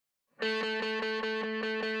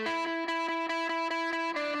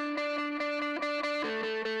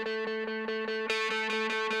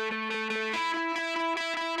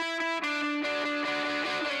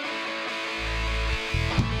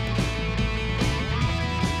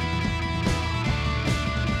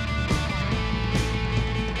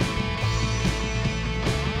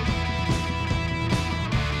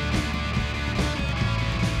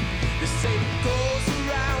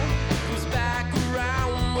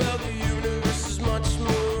Well, the universe is much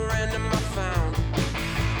more random, I found.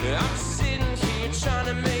 I'm sitting here trying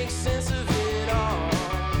to make sense of it all.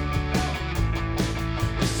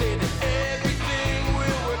 They say that everything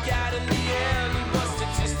will work out in the end, but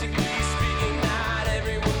statistically speaking, not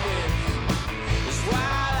everyone wins. That's why I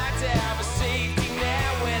like to have a safety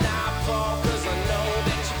net when I fall, 'cause I know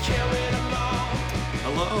that you can't win them all.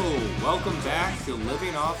 Hello, welcome back to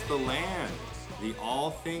Living Off the Land, the All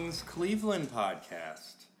Things Cleveland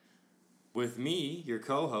podcast. With me, your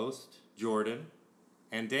co-host, Jordan,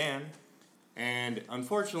 and Dan, and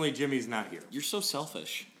unfortunately, Jimmy's not here. You're so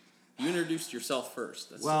selfish. You introduced yourself first.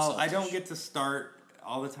 That's Well, so I selfish. don't get to start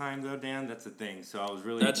all the time, though, Dan. That's the thing. So I was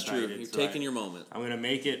really That's excited. true. You're so taking your moment. I'm going to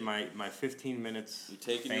make it my 15 minutes You're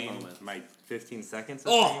taking fame, your moment. my 15 seconds of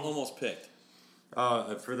Oh, fame. almost picked.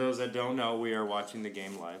 For those that don't know, we are watching the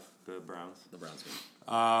game live, the Browns. The Browns game.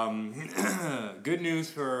 Good news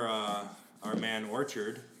for our man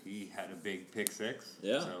Orchard. He had a big pick six.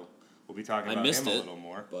 Yeah. So we'll be talking I about missed him a it, little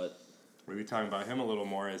more. but We'll be talking about him a little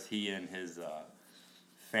more as he and his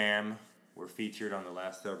fam were featured on the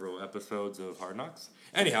last several episodes of Hard Knocks.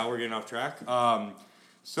 Anyhow, we're getting off track.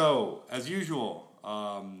 So, as usual,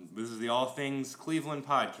 this is the All Things Cleveland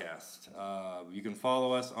podcast. You can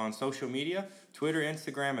follow us on social media, Twitter,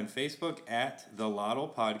 Instagram, and Facebook at The Lottle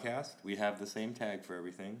Podcast. We have the same tag for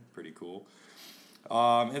everything. Pretty cool.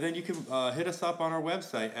 And then you can hit us up on our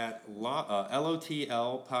website at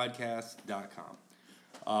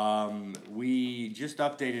lotlpodcast.com. We just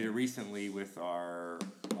updated it recently with our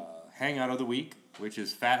hangout of the week, which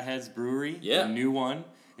is Fatheads Brewery, Yeah. the new one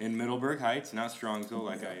in Middleburg Heights, not Strongsville,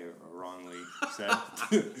 like I wrongly said.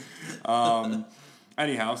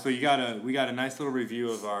 Anyhow, so we got a nice little review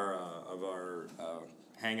of our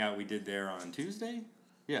hangout we did there on Tuesday.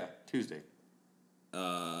 Yeah, Tuesday.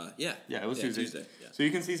 yeah. Yeah, it was Tuesday. Yeah. So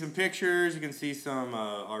you can see some pictures, you can see some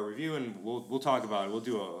our review, and we'll talk about it. We'll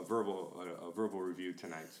do a verbal review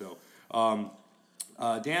tonight. So,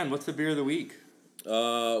 Dan, what's the beer of the week?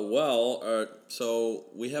 So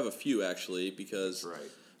we have a few actually because That's right.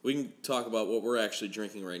 we can talk about what we're actually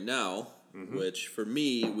drinking right now, which for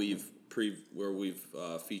me we've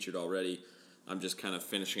featured already. I'm just kind of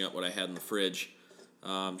finishing up what I had in the fridge.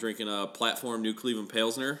 I'm drinking a Platform New Cleveland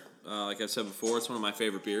Pilsner. Like I said before, it's one of my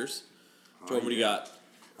favorite beers. Jordan, what do you got?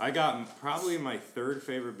 I got probably my third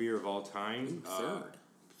favorite beer of all time. Third?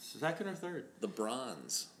 Second or third? The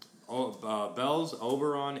Bronze. Bell's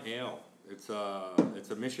Oberon Ale. It's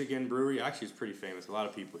a Michigan brewery. Actually, it's pretty famous. A lot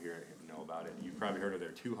of people here know about it. You've probably heard of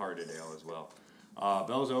their Two Hearted Ale as well.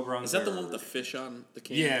 Bell's Oberon. Is that the one with the fish on the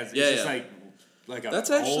can? Yeah, it's just like a That's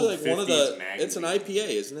actually old like one of 50s the. magazine. It's an IPA,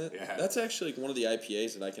 isn't it? Yeah. That's actually like one of the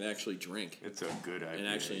IPAs that I can actually drink It's a good IPA. and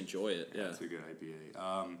actually enjoy it. Yeah. It's a good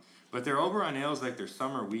IPA. But their Oberon Ale is like their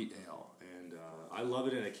summer wheat ale, and I love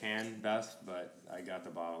it in a can best. But I got the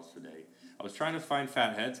bottles today. I was trying to find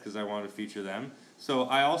Fatheads because I wanted to feature them. So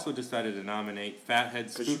I also decided to nominate Fathead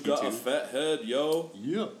Spooky Tooth. fat head, yo.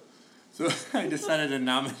 Yeah. So I decided to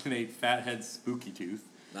nominate Fathead Spooky Tooth.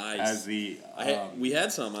 Nice. As the We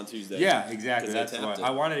had some on Tuesday. yeah, exactly. 'Cause they That's tapped why it.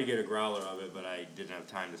 I wanted to get a growler of it, but I didn't have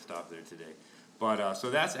time to stop there today. But so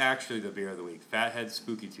that's actually the beer of the week, Fathead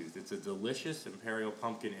Spooky Tooth. It's a delicious Imperial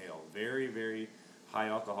Pumpkin Ale, very very high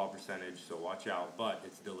alcohol percentage, so watch out. But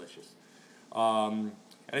it's delicious. And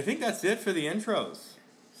I think that's it for the intros.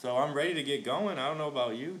 So I'm ready to get going. I don't know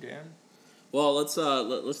about you, Dan. Well, let's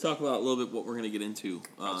talk about a little bit what we're going to get into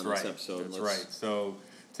That's on right. this episode. That's right. So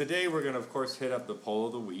today we're going to, of course, hit up the poll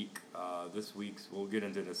of the week. This week's, we'll get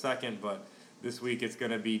into it in a second, but this week it's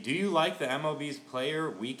going to be, do you like the MLB's player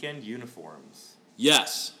weekend uniforms?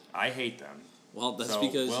 Yes. I hate them. Well, that's So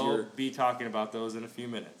because we'll you're be talking about those in a few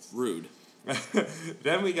minutes. rude.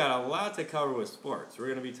 Then we got a lot to cover with sports. We're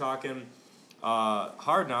going to be talking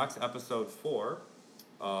Hard Knocks, episode 4.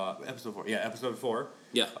 Episode 4.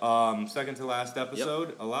 Yeah. Second to last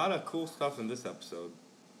episode. A lot of cool stuff in this episode.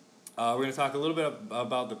 We're going to talk a little bit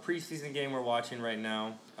about the preseason game we're watching right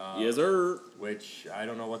now. Yes, sir. Which I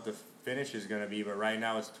don't know what the finish is going to be, but right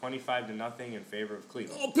now it's 25-0 in favor of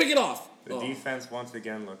Cleveland. Oh, pick it off. The defense once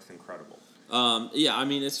again looks incredible. Yeah, I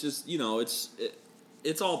mean, it's just,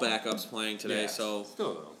 it's all backups playing today, Yeah, so.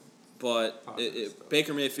 still though. But Positive stuff.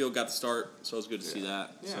 Baker Mayfield got the start, so it's good to see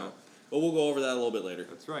that. Yeah. So, but we'll go over that a little bit later.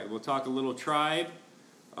 That's right. We'll talk a little Tribe,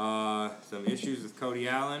 some issues with Cody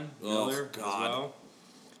Allen, Miller as God. well.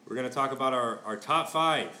 We're going to talk about our top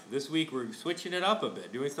 5. This week we're switching it up a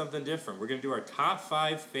bit, doing something different. We're going to do our top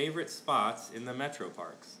 5 favorite spots in the Metro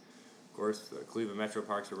Parks. Of course, the Cleveland Metro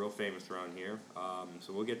Parks are real famous around here,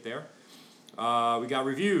 so we'll get there. We got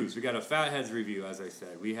reviews. We got a Fatheads review, as I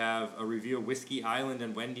said. We have a review of Whiskey Island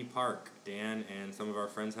and Wendy Park. Dan and some of our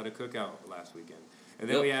friends had a cookout last weekend. And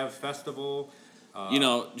then Yep. we have Festival.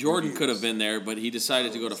 Jordan reviews. could have been there, but he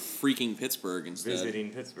decided to go to freaking Pittsburgh instead. Visiting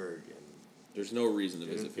Pittsburgh. And There's no reason to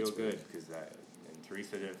didn't visit feel Pittsburgh. good because and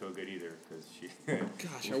Teresa didn't feel good either because she.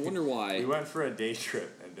 Gosh, I wonder why. We went for a day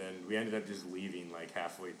trip and then we ended up just leaving like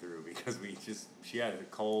halfway through because she had a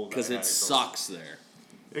cold. Because I it had a cold. sucks there.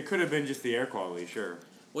 It could have been just the air quality, sure.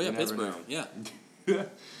 Well, yeah, You never Pittsburgh. know. Yeah.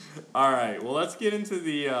 All right. Well, let's get into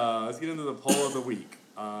the poll of the week.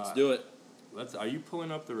 Let's do it. Are you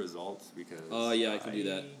pulling up the results? Because Yeah, I can do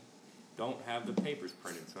that. Don't have the papers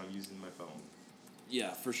printed, so I'm using my phone.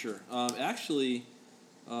 Yeah, for sure. Actually,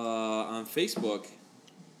 on Facebook,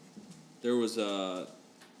 there was a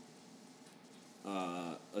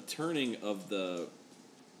turning of the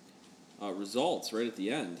results right at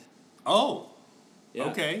the end. Oh. Yeah,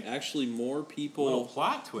 Okay. Actually, more Little people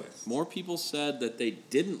plot twist. said that they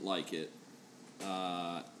didn't like it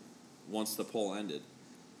once the poll ended,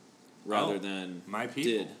 rather Oh, than my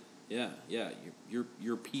people. did. Yeah,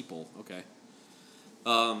 your people. Okay.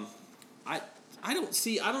 I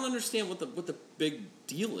don't understand what the big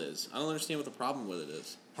deal is. I don't understand what the problem with it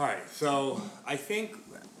is. All right. So I think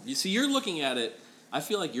You see, you're looking at it. I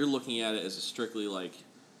feel like you're looking at it as a strictly like,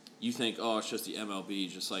 you think, oh, it's just the MLB,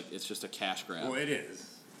 just like it's just a cash grab. well, it is.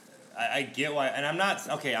 I get why, and I'm not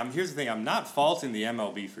okay. Here's the thing. I'm not faulting the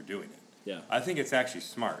MLB for doing it. Yeah. I think it's actually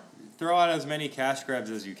smart. Throw out as many cash grabs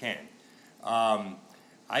as you can.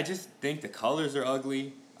 I just think the colors are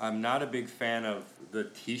ugly. I'm not a big fan of the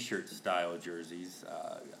T-shirt style jerseys.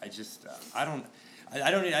 I don't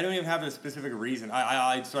even have a specific reason. So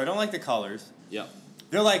I don't like the colors. Yeah.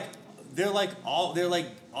 They're like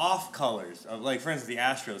off colors of, like, for instance, the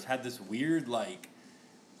Astros had this weird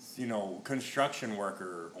construction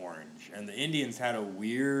worker orange, and the Indians had a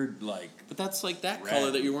weird But that's like that Red.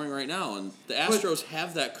 color that you're wearing right now, and the Astros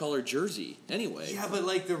have that color jersey anyway. Yeah, but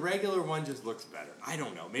like the regular one just looks better. I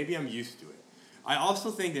don't know. Maybe I'm used to it. I also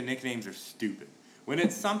think the nicknames are stupid. When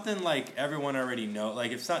it's something like everyone already know,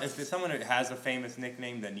 like if someone has a famous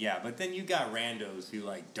nickname, then yeah. But then you got randos who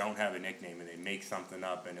like don't have a nickname and they make something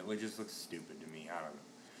up, and it just looks stupid to me. I don't know.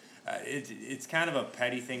 It's kind of a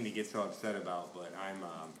petty thing to get so upset about, but I'm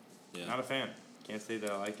not a fan. Can't say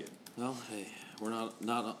that I like it. Well, hey, we're not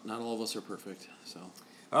all of us are perfect, so.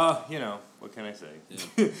 What can I say?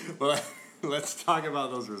 Yeah. Well, let's talk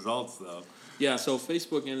about those results though. Yeah, so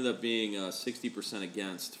Facebook ended up being 60%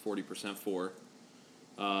 against, 40% for.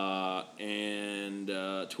 And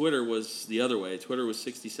Twitter was the other way. Twitter was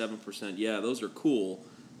 67%, yeah, those are cool.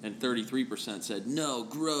 And 33% said, no,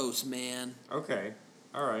 gross, man. Okay.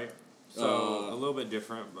 All right. So a little bit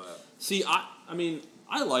different, but See, I mean,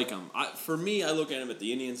 I like them. For me, I look at them at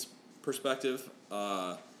the Indians' perspective.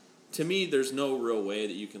 To me, there's no real way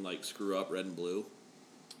that you can, like, screw up red and blue.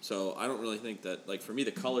 So I don't really think that, like, for me,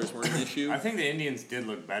 the colors weren't an issue. I think the Indians did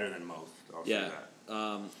look better than most. I'll say that.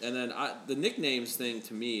 And then the nicknames thing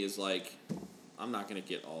to me is like, I'm not going to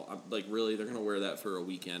get all, really, they're going to wear that for a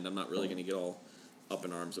weekend. I'm not really going to get all up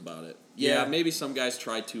in arms about it. Yeah, maybe some guys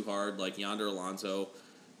tried too hard, like Yonder Alonso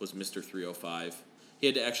was Mr. 305. He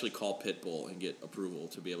had to actually call Pitbull and get approval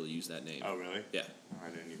to be able to use that name. Oh, really? Yeah. I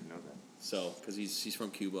didn't even know that. So, because he's from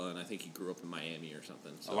Cuba, and I think he grew up in Miami or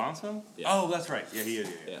something. So. Alonso? Yeah. Oh, that's right. Yeah, he is.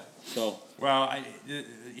 Yeah. So. Well, here's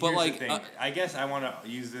like, the thing. I guess I want to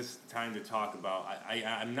use this time to talk about.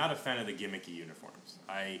 I'm not a fan of the gimmicky uniforms.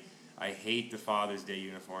 I hate the Father's Day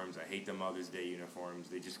uniforms. I hate the Mother's Day uniforms.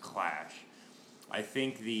 They just clash. I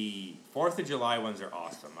think the 4th of July ones are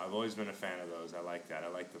awesome. I've always been a fan of those. I like that.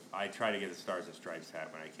 I try to get the Stars and Stripes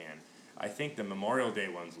hat when I can. I think the Memorial Day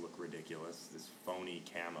ones look ridiculous. This phony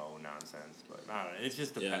camo nonsense. But I don't know. It's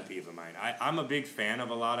just a pet peeve of mine. I'm a big fan of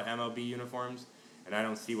a lot of MLB uniforms, and I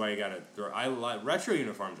don't see why you got to throw. Retro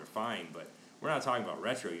uniforms are fine, but we're not talking about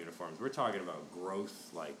retro uniforms. We're talking about gross,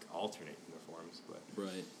 like, alternate uniforms. But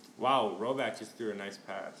Right. wow, Roback just threw a nice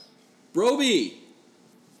pass. Broby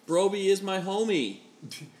is my homie.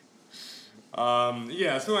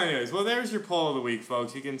 So anyways, well, there's your poll of the week,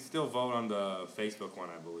 folks. You can still vote on the Facebook one,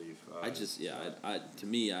 I believe.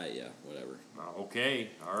 Whatever. Okay,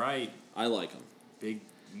 all right. I like them. Big.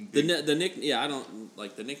 I don't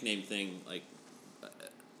like the nickname thing. Like,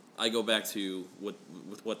 I go back to with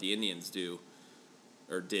what the Indians do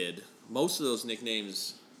or did. Most of those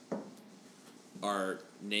nicknames are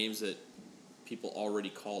names that people already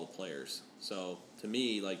call the players. So to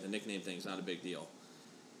me, like, the nickname thing is not a big deal.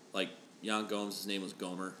 Like, Yan Gomes, his name was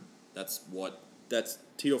Gomer. That's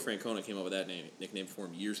Tito Francona came up with that nickname for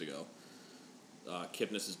him years ago.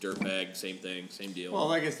 Kipnis' Dirtbag, same thing, same deal. Well,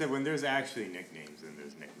 like I said, when there's actually nicknames, then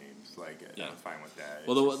there's nicknames. Like, Yeah. I'm fine with that.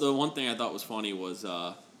 Well, the one thing I thought was funny was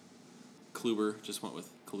Kluber just went with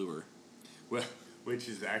Kluber. Well, which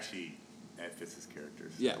is actually that fits his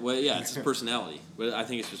characters. Yeah, well, yeah, it's his personality. But I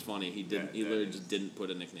think it's just funny. He didn't. Yeah, he that literally is. just didn't put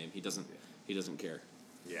a nickname. He doesn't. He doesn't care.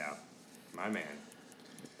 Yeah, my man.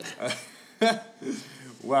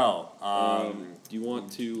 Well, Do you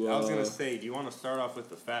want to? I was gonna say, do you want to start off with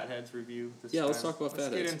the Fatheads review? This Yeah, time? let's talk about Let's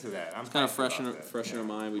Fatheads. get into that. I'm kind of hyped fresh about in that. fresh in our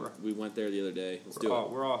mind. We went there the other day. Let's do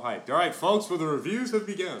We're all hyped. All right, folks, for the reviews have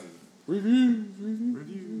begun.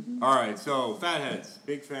 Review. All right, so Fatheads,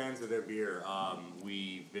 big fans of their beer.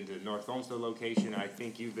 We've been to the North Olmsted location. I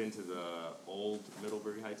think you've been to the old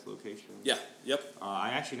Middlebury Heights location. Yeah. Yep. I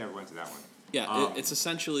actually never went to that one. Yeah. It's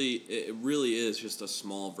essentially. It really is just a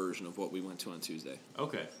small version of what we went to on Tuesday.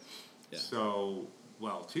 Okay. Yeah. So,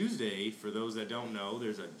 well, Tuesday, for those that don't know,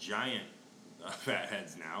 there's a giant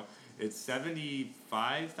Fatheads now. It's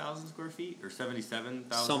 75,000 square feet or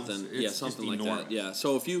 77,000. Something. It's Yeah. Something like enormous. that. Yeah.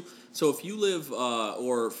 So if you live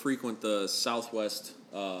or frequent the southwest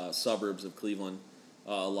suburbs of Cleveland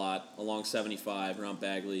a lot along 75 around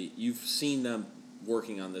Bagley, you've seen them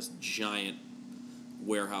working on this giant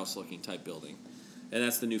warehouse-looking type building, and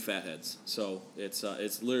that's the new Fatheads. So it's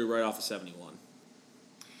literally right off of 71.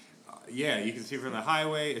 Yeah, you can see it from the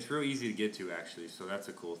highway. It's real easy to get to, actually, so that's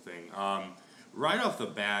a cool thing. Right off the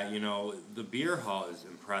bat, the beer hall is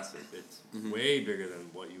impressive. It's way bigger than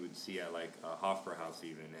what you would see at, like, a Hofbrauhaus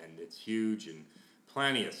even, and it's huge and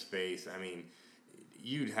plenty of space. I mean,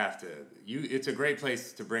 you'd have to... It's a great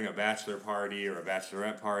place to bring a bachelor party or a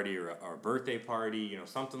bachelorette party or a birthday party,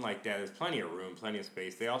 something like that. There's plenty of room, plenty of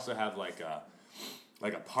space. They also have, like a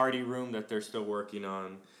party room that they're still working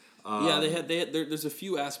on. Yeah, there's a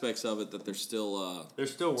few aspects of it that they're still working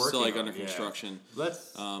still like on, under yeah. construction.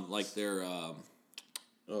 Let's like their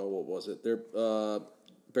what was it? Their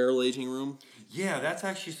barrel aging room. Yeah, that's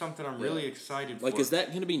actually something I'm really excited for. Like, is that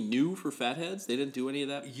going to be new for Fatheads? They didn't do any of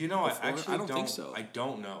that. I don't think so. I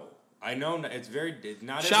don't know. I know it's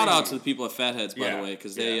not. Shout out to the people at Fatheads, by the way,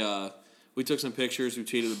 because yeah. we took some pictures, we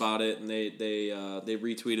tweeted about it, and they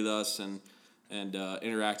retweeted us and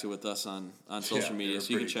interacted with us on social media,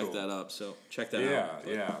 so you can check that up. So check that out.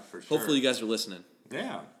 Yeah, for sure. Hopefully you guys are listening.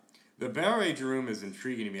 Yeah. The barrel age room is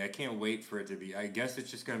intriguing to me. I can't wait for it to be. I guess it's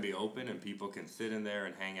just going to be open and people can sit in there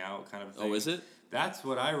and hang out, kind of thing. Oh, is it? That's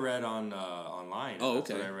what I read on online. Oh, That's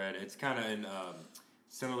okay. what I read. It's kind of in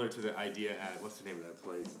similar to the idea at what's the name of that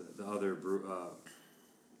place? The other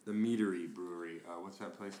the Meadery Brewery. What's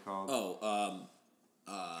that place called? Oh,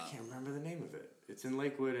 I can't remember the name of it. It's in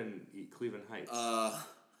Lakewood and Cleveland Heights. Wow.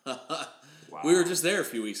 We were just there a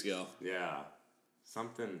few weeks ago. Yeah.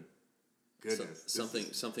 Something. Goodness.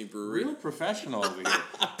 Something brewery. Real professional over here.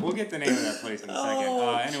 We'll get the name of that place in a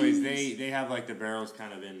second. Anyways, they have like the barrels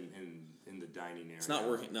kind of in the dining area. It's not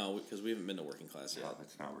working. No, because we haven't been to Working Class yet. Oh,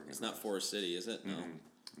 it's not working. It's not Forest City, is it? No.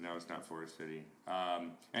 Mm-hmm. No, it's not Forest City.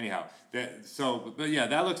 Anyhow, but yeah,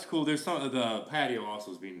 that looks cool. There's the patio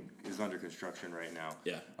also is under construction right now.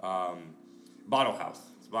 Yeah. Bottle House.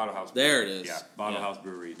 It's Bottle House. There it is. Yeah, Bottle House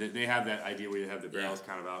Brewery. They have that idea where you have the barrels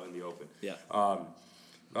kind of out in the open. Yeah.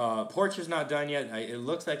 Porch is not done yet. It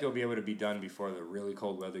looks like it'll be able to be done before the really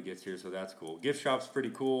cold weather gets here, so that's cool. Gift shop's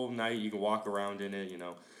pretty cool. Night you can walk around in it,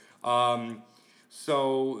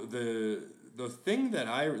 So the thing that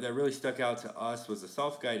really stuck out to us was the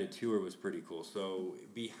self-guided tour was pretty cool. So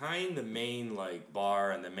behind the main like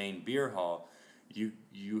bar and the main beer hall,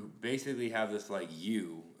 you basically have this like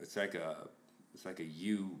U. It's like a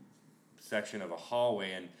U section of a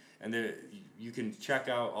hallway and there you can check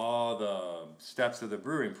out all the steps of the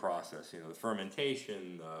brewing process. The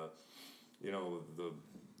fermentation, the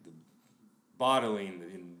bottling,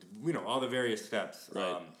 and all the various steps.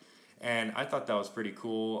 Right. And I thought that was pretty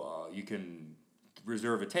cool. You can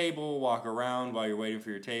reserve a table, walk around while you're waiting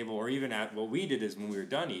for your table, or even at what we did is when we were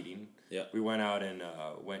done eating. Yeah. We went out and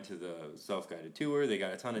went to the self-guided tour. They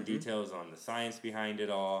got a ton of details on the science behind it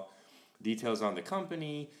all. Details on the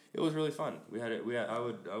company. It was really fun.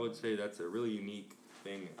 I would say that's a really unique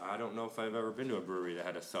thing. I don't know if I've ever been to a brewery that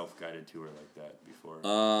had a self-guided tour like that before.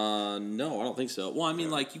 No, I don't think so. Well, I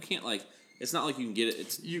mean, like you can't like. It's not like you can get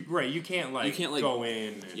it. You can't go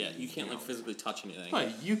in. And, you can't physically touch anything.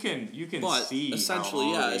 But you can But see.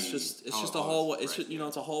 essentially, how it's just a hallway. It's right, just,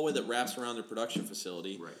 it's a hallway that wraps around their production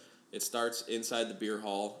facility. Right. It starts inside the beer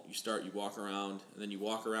hall. You walk around, and then you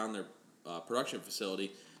walk around their production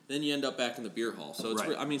facility. Then you end up back in the beer hall. So it's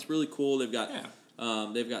it's really cool. They've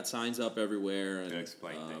got signs up everywhere and to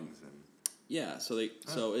explain things and yeah. So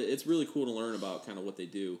it's really cool to learn about kind of what they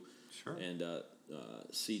do. Sure. And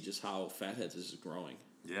see just how Fatheads is growing.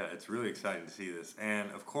 Yeah, it's really exciting to see this.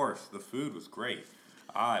 And, of course, the food was great.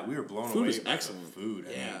 We were blown Food away was by excellent. the food.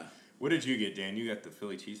 I Yeah. mean, what did you get, Dan? You got the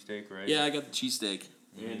Philly cheesesteak, right? Yeah, I got the cheesesteak.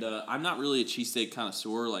 And I'm not really a cheesesteak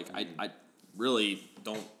connoisseur. Like, I really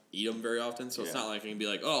don't eat them very often, so it's Yeah. not like I can be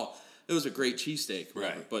like, oh, it was a great cheesesteak.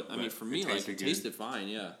 Right. But, I mean, But for it me, like, tasted it good. tasted fine,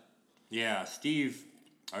 yeah. Yeah, Steve,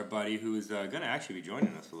 our buddy, who is going to actually be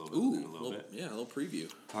joining us a little bit in a little bit. Yeah, a little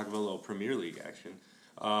preview. Talk about a little Premier League action.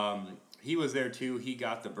 He was there too. He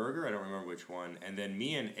got the burger. I don't remember which one. And then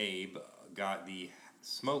me and Abe got the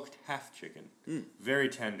smoked half chicken. Very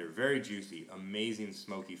tender, very juicy, amazing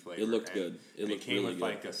smoky flavor. It looked And- good. It and looked it came really with good.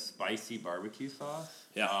 like a spicy barbecue sauce.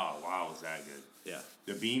 Yeah. Oh wow, was that good? Yeah.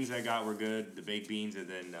 The beans I got were good. The baked beans, and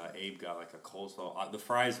then Abe got like a coleslaw. The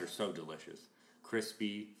fries are so delicious,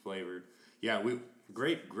 crispy, flavored. Yeah,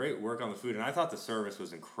 great work on the food, and I thought the service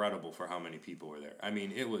was incredible for how many people were there. I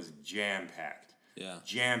mean, it was jam packed. Yeah.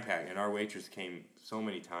 Jam packed, and our waitress came so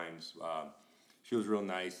many times. She was real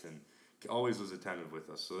nice and always was attentive with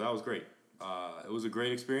us, so that was great. It was a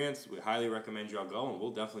great experience. We highly recommend y'all go, and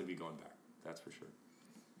we'll definitely be going back. That's for sure.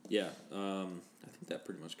 Yeah. I think that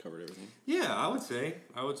pretty much covered everything. Yeah, I would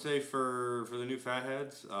say for the new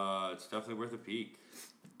Fatheads, it's definitely worth a peek.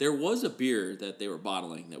 There was a beer that they were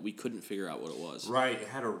bottling that we couldn't figure out what it was. Right, it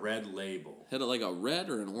had a red label. Had like a red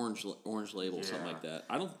or an orange label, something Yeah. like that.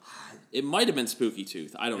 It might have been Spooky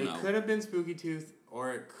Tooth. I don't know. It could have been Spooky Tooth,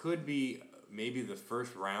 or it could be maybe the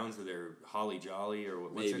first rounds of their Holly Jolly, or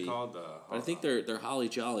what's Maybe. it called? But I think their Holly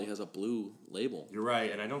Jolly has a blue label. You're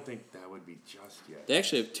right, and I don't think that would be just yet. They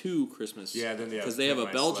actually have two Christmas. Yeah, then they have because they have Pimp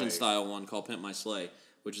a My Belgian Sleigh. style one called Pimp My Sleigh,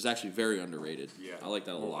 which is actually very underrated. Yeah, I like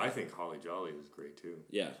that a Well, lot. I think Holly Jolly is great too.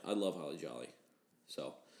 Yeah, I love Holly Jolly.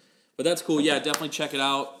 So, but that's cool. Yeah, definitely check it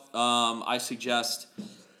out. I suggest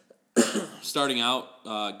starting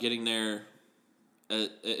out, getting there.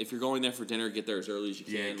 If you're going there for dinner, get there as early as you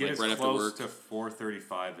can, Yeah, get like as right after close work. to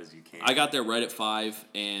 4:35 as you can. I got there right at 5,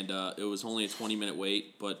 and it was only a 20-minute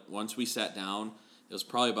wait. But once we sat down, it was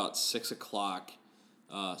probably about 6 o'clock.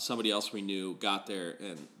 Somebody else we knew got there,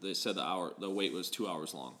 and they said the wait was 2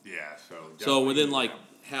 hours long. Yeah, so So definitely, within like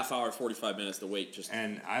half hour, 45 minutes, the wait just.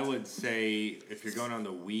 And I would say if you're going on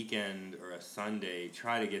the weekend or a Sunday,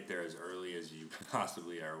 try to get there as early as you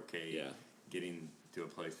possibly are okay. Yeah. Getting to a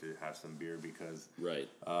place to have some beer because, Right.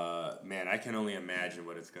 man, I can only imagine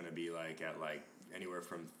what it's going to be like at like anywhere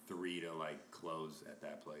from 3 to like close at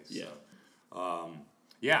that place. Yeah. So,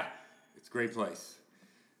 yeah, it's a great place.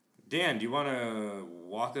 Dan, do you want to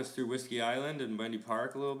walk us through Whiskey Island and Wendy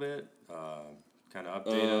Park a little bit? Kind of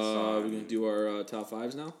update us on. We're gonna do our top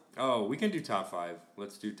fives now. Oh, we can do top 5.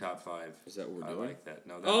 Let's do top 5. Is that what we're I doing? like that.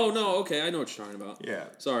 No. That Oh makes no, sense. okay, I know what you're talking about. Yeah.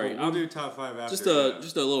 Sorry, We'll do top 5 after.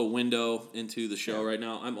 Just a little window into the show Yeah. right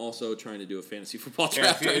now. I'm also trying to do a fantasy football Yeah,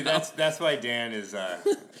 draft right now. that's why Dan is.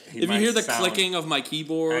 If you hear the clicking of my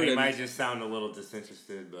keyboard, and he and might just sound a little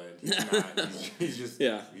disinterested, but he's not. He's just.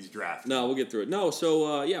 Yeah. He's drafting. no, we'll get through it. No,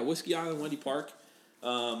 so yeah, Whiskey Island, Wendy Park.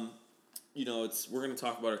 We're gonna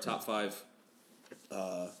talk about our top 5.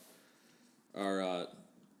 Our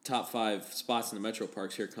top 5 spots in the metro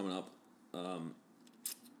parks here coming up,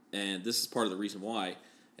 and this is part of the reason why.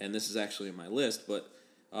 And this is actually in my list, but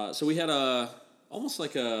so we had almost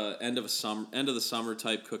like a end of the summer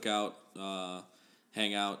type cookout,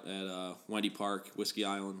 hangout at Wendy Park, Whiskey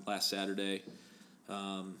Island last Saturday.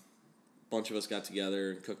 Bunch of us got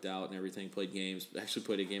together and cooked out and everything, played games. Actually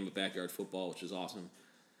played a game of backyard football, which is awesome.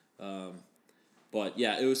 But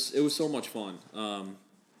yeah, it was so much fun.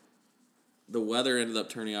 The weather ended up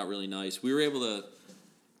turning out really nice. We were able to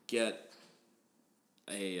get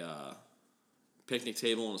a picnic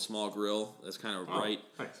table and a small grill that's kind of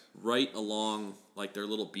Nice. right along like their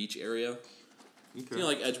little beach area. Okay. You know,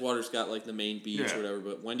 like Edgewater's got like the main beach Yeah. or whatever,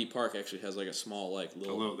 but Wendy Park actually has like a small like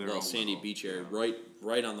their little own sandy little, beach area yeah.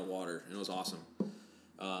 right on the water, and it was awesome.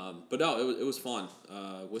 But no, it was fun.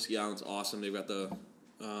 Whiskey Island's awesome. They've got the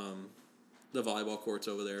volleyball courts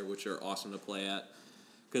over there, which are awesome to play at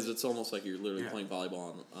because it's almost like you're literally Yeah. playing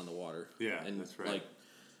volleyball on the water. Yeah, and that's right. Like,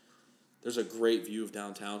 there's a great view of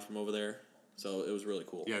downtown from over there, so it was really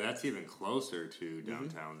cool. Yeah, that's even closer to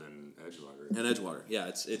downtown than Edgewater. And Edgewater, yeah,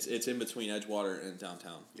 it's in between Edgewater and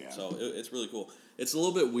downtown. Yeah. So it's really cool. It's a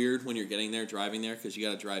little bit weird when you're getting there, driving there, because you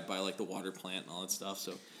got to drive by like the water plant and all that stuff.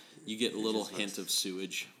 So you get a little just hint of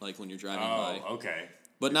sewage like when you're driving Oh, by. okay.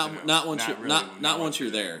 But Good not to know. not once you're really- not once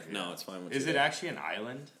you're there. yeah. No, it's fine. Once Is you're it there. actually an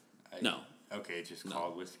island? No. Okay, it's just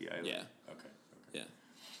called Whiskey Island. Yeah. Okay. Yeah.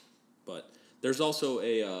 But there's also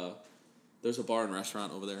there's a bar and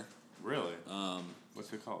restaurant over there. Really?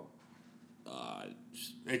 What's it called?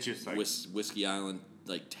 Just It's just like Whiskey Island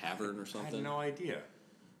like tavern or I something. had no idea.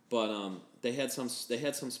 But they had some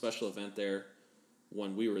special event there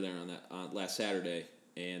when we were there on that last Saturday,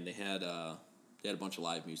 and they had a bunch of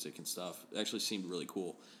live music and stuff. It actually seemed really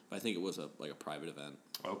cool, but I think it was a private event.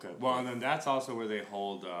 Okay. Well, and then that's also where they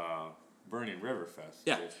hold Burning River Fest,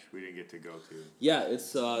 Yeah. which we didn't get to go to. Yeah,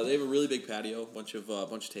 it's they have a really big patio, bunch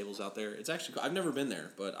of tables out there. It's actually I've never been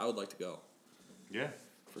there, but I would like to go. Yeah,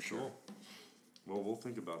 For sure. Cool. Well, we'll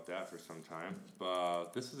think about that for some time.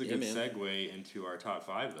 But this is a Yeah, good man. segue into our top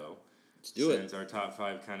 5, though. Let's do it. Since our top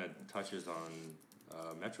 5 kind of touches on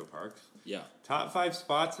Metro Parks. Yeah. Top 5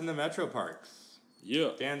 spots in the Metro Parks. Yeah.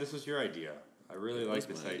 Dan, this was your idea. I really It like was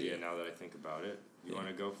this my idea idea. now that I think about it. You Yeah. want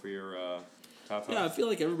to go for your top 5? Yeah, I feel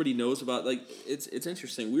like everybody knows about it's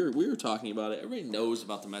interesting. We were talking about it. Everybody knows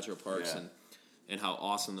about the Metro Parks Yeah. and how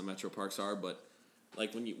awesome the Metro Parks are, but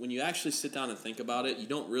like when you actually sit down and think about it, you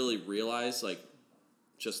don't really realize like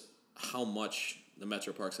just how much the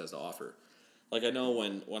Metro Parks has to offer. Like I know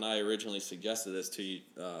when I originally suggested this to you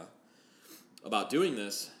about doing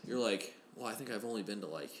this, you're like, well, I think I've only been to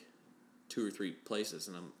like 2 or 3 places,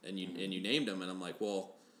 and you named them, and I'm like,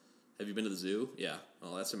 well, have you been to the zoo? Yeah,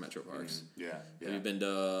 well, that's in Metro Parks. Yeah. Have you been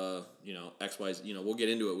to XYZ? We'll get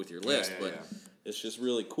into it with your list, but yeah. it's just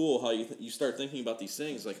really cool how you start thinking about these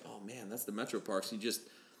things. Like, oh man, that's the Metro Parks. You just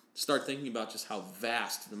start thinking about just how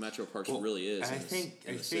vast the Metro Parks really is. And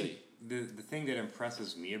in the city. the thing that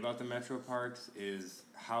impresses me about the Metro Parks is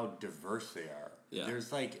how diverse they are. Yeah.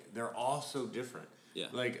 They're all so different. Yeah.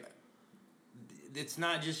 Like, it's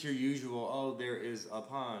not just your usual, there is a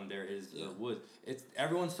pond, there is a wood.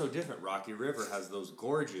 Everyone's so different. Rocky River has those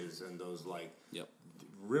gorges and those, like, Yep.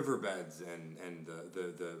 riverbeds and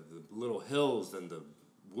the little hills and the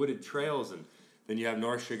wooded trails, and then you have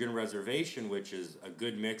North Sugarland Reservation, which is a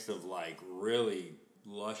good mix of like really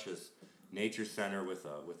luscious nature center with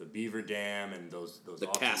a beaver dam and those awesome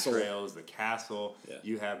castle. trails, the castle. Yeah.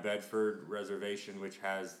 You have Bedford Reservation, which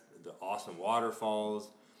has the awesome waterfalls.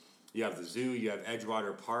 You have the zoo. You have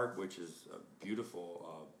Edgewater Park, which is a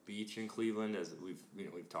beautiful beach in Cleveland, as we've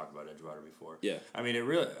talked about Edgewater before. Yeah. I mean, it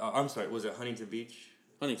really. I'm sorry. Was it Huntington Beach?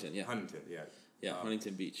 Huntington, yeah. Huntington, yeah. Yeah,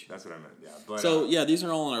 Huntington Beach. That's what I meant. Yeah. But So these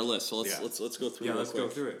are all on our list. So yeah. let's go through. yeah, real let's go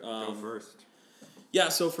quick. through it. Go first. Yeah,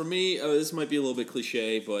 so for me, this might be a little bit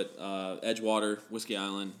cliche, but Edgewater, Whiskey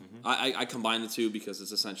Island, I combine the two because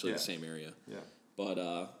it's essentially Yeah. the same area. Yeah.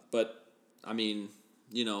 But I mean,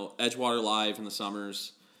 Edgewater Live in the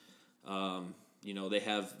summers. They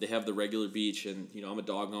have the regular beach, and I'm a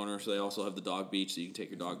dog owner, so they also have the dog beach that you can take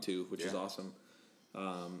your dog to, which is Yeah. awesome.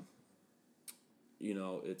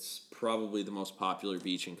 It's probably the most popular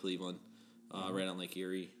beach in Cleveland, right on Lake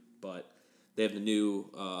Erie. But they have the new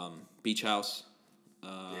beach house.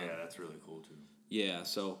 Yeah, that's really cool too. Yeah,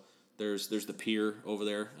 so there's the pier over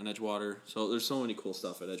there on Edgewater. So there's so many cool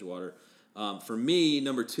stuff at Edgewater. For me,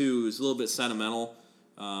 number 2 is a little bit sentimental.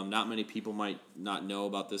 Not many people might not know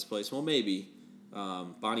about this place. Well, maybe.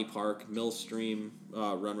 Bonnie Park, Mill Stream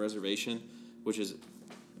Run Reservation, which is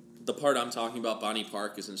the part I'm talking about. Bonnie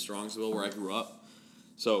Park is in Strongsville, where I grew up.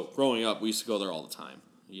 So growing up, we used to go there all the time.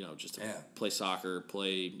 Just to play soccer,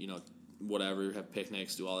 play, whatever, have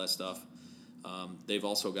picnics, do all that stuff. They've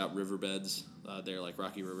also got riverbeds there, like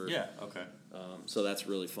Rocky River. Yeah. Okay. So that's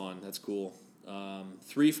really fun. That's cool.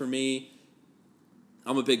 3 for me.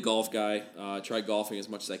 I'm a big golf guy. I try golfing as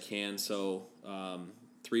much as I can. So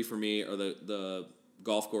 3 for me are the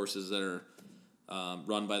golf courses that are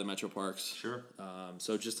run by the Metro Parks. Sure.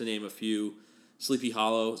 So just to name a few, Sleepy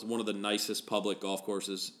Hollow is one of the nicest public golf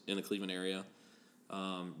courses in the Cleveland area.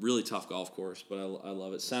 Really tough golf course, but I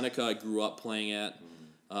love it. Seneca, I grew up playing at.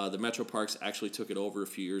 The Metro Parks actually took it over a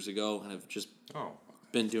few years ago, and have just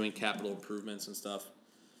been doing capital improvements and stuff.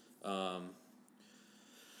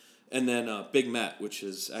 And then Big Met, which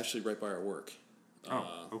is actually right by our work.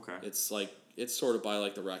 Okay. It's sort of by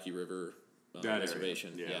like the Rocky River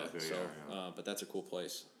reservation. Yeah, Yeah. there you So, are, but that's a cool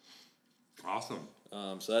place. Awesome.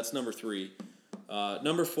 So that's number 3.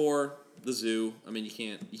 Number 4, the zoo. I mean, you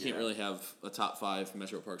can't really have a top 5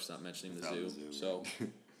 Metro Parks not mentioning the Without zoo. the zoo, So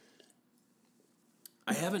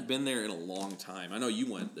I haven't been there in a long time. I know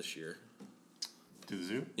you went this year. To the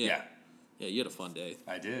zoo? Yeah. Yeah, you had a fun day.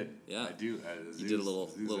 I did. Yeah. I do. You did a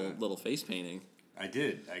little face painting. I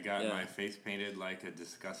did. I got Yeah. my face painted like a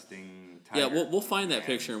disgusting tiger. Yeah, we'll find that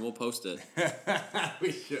picture and we'll post it.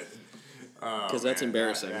 We should. Because that's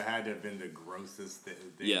embarrassing. That had to have been the grossest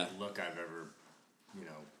look I've ever,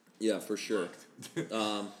 Yeah, for sure.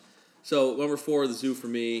 So number 4, the zoo for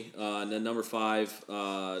me. And then number 5,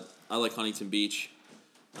 I like Huntington Beach.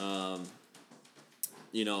 In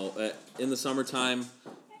the summertime,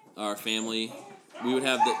 our family, we would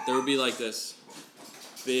have there would be like this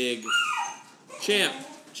big Champ,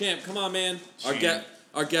 come on, man. Champ.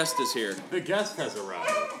 Our guest is here. The guest has arrived.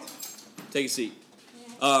 Take a seat.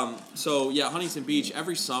 So yeah, Huntington Beach.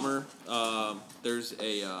 Every summer, there's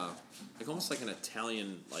a like almost like an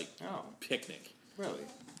Italian picnic Really?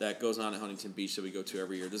 that goes on at Huntington Beach that we go to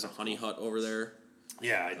every year. There's a honey hut over there,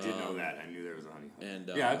 Yeah, I did know that. I knew there was a honey hut.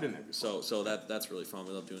 and yeah, I've been there before. So that's really fun.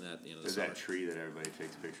 We love doing that at the end of the There's summer. that tree that everybody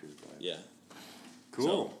takes pictures by. Yeah. Cool.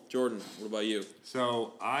 So, Jordan, what about you?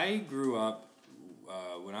 So I grew up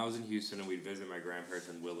when I was in Houston, and we'd visit my grandparents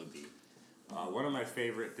in Willoughby. One of my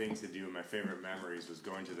favorite things to do and my favorite memories was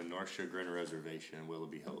going to the North Chagrin Reservation in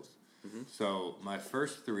Willoughby Hills. Mm-hmm. So my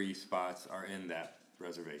first 3 spots are in that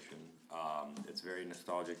reservation. It's very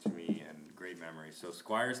nostalgic to me and great memories. So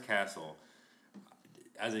Squires Castle,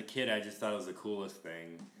 as a kid, I just thought it was the coolest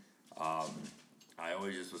thing. I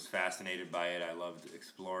always just was fascinated by it. I loved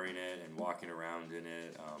exploring it and walking around in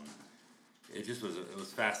it. It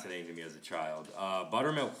was fascinating to me as a child.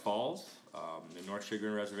 Buttermilk Falls, the North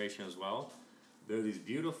Chagrin Reservation as well. They're these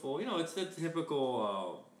beautiful, it's the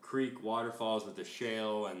typical creek waterfalls with the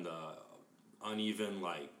shale and the uneven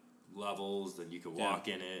levels, and you can walk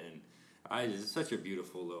in it, and it's such a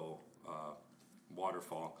beautiful little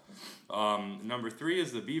waterfall. Number 3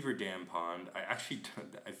 is the Beaver Dam Pond.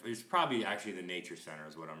 It's probably actually the Nature Center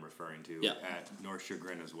is what I'm referring to at North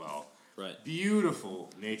Chagrin as well. Right.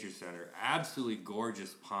 Beautiful nature center, absolutely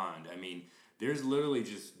gorgeous pond. I mean, there's literally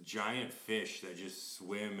just giant fish that just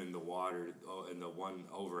swim in the water in the one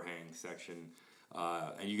overhang section,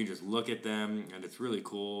 and you can just look at them, and it's really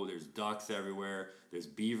cool. There's ducks everywhere. There's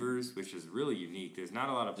beavers, which is really unique. There's not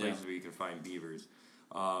a lot of places where you can find beavers.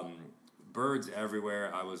 Birds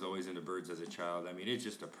everywhere. I was always into birds as a child. I mean, it's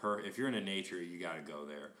just if you're into nature, you got to go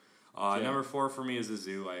there. Number 4 for me is the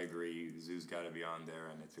zoo. I agree. The zoo's got to be on there,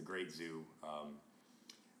 and it's a great zoo.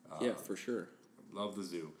 Yeah, for sure. Love the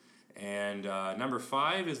zoo. And number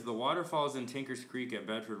 5 is the waterfalls in Tinkers Creek at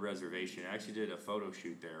Bedford Reservation. I actually did a photo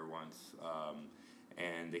shoot there once,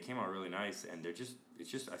 and they came out really nice. And it's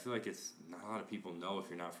just I feel like it's not a lot of people know if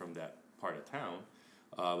you're not from that part of town.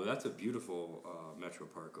 But that's a beautiful metro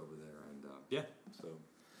park over there, and so.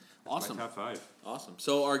 Awesome. My top 5. Awesome.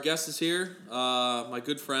 So our guest is here. My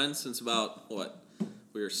good friend since about,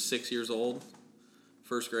 we were 6 years old,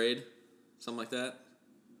 first grade, something like that.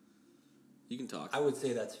 You can talk. I would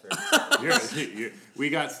say that's fair. We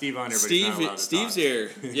got Steve on here, but he's not allowed to Steve's talk.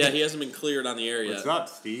 here. Yeah, he hasn't been cleared on the air yet. What's up,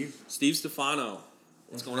 Steve? Steve Stefano. What's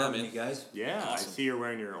Thanks going for on, having man? me, guys. Yeah, Awesome. I see you're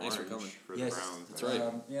wearing your Thanks orange for coming. for Yes, the Browns. That's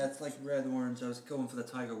right. Yeah, it's like red orange. I was going for the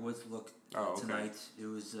Tiger Woods look okay. tonight. It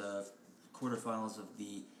was quarterfinals of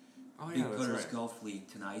the Yeah, Big that's Putters right. Golf League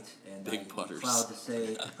tonight, and Big I'm Putters. proud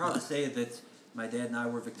to say that my dad and I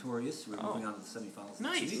were victorious. We're moving on to the semifinals.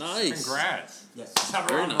 next week. Nice. Congrats. Yes. Have a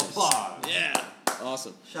Very round of nice. applause. Yeah.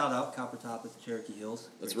 Awesome. Shout out Copper Top at Cherokee Hills.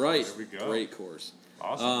 That's Great right. course. There we go. Great course.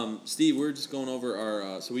 Awesome. Steve, we're just going over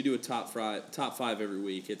our. So we do a top 5 every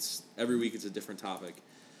week. Every week it's a different topic,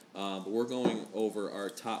 but we're going over our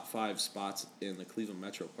top 5 spots in the Cleveland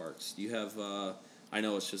Metro Parks. Do you have? I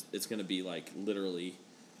know it's going to be literally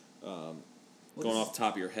going off the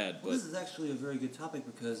top of your head, Well, but this is actually a very good topic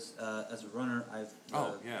because as a runner, I've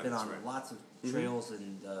been that's on right. lots of trails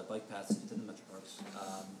and bike paths in the Metro Parks.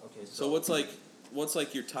 Okay, so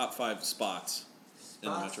what's your top 5 spots in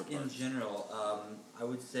the Metro in Parks? general, I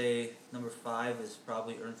would say number 5 is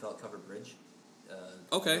probably Ernfeld Covered Bridge.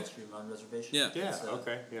 Okay. Mill Stream Run Reservation. Yeah. Yeah, It's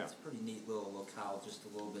it's a pretty neat little locale, just a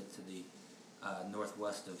little bit to the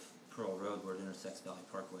northwest of Pearl Road, where it intersects Valley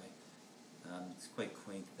Parkway. It's quite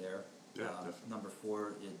quaint there. Yeah, definitely. Number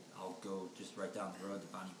 4, I'll go just right down the road to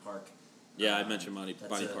Bonnie Park. Yeah, I mentioned Bonnie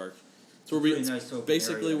that's a Park. It's where pretty nice open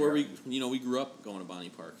basically area where there. we grew up going to Bonnie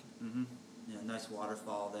Park. Mm-hmm. Yeah, nice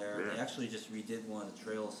waterfall there. Yeah. They actually just redid one of the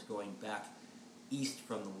trails going back east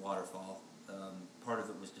from the waterfall. Part of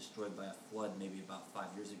it was destroyed by a flood maybe about 5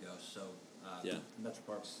 years ago. So Metro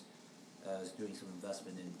Parks is doing some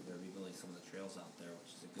investment in rebuilding some of the trails out there,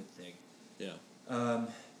 which is a good thing. Yeah.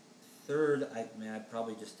 Third, I'd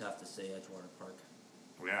probably just have to say Edgewater Park.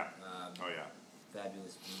 Yeah. Um, Oh, yeah.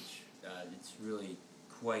 Fabulous beach. It's really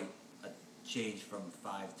quite a change from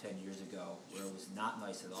 5-10 years ago, where it was not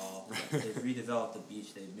nice at all. They've redeveloped the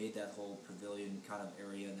beach. They've made that whole pavilion kind of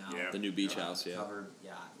area now. Yeah. The new beach house, yeah. Covered.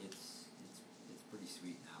 Yeah, it's pretty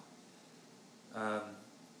sweet now.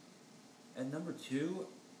 And number 2,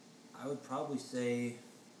 I would probably say.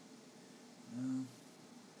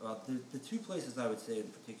 Well, the 2 places I would say in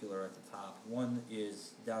particular are at the top. One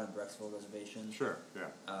is down in Brecksville Reservation. Sure, yeah.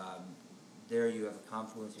 There you have a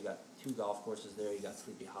confluence. You got 2 golf courses there. You got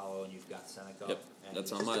Sleepy Hollow and you've got Seneca. Yep, And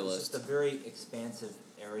that's it's on my it's list. just a very expansive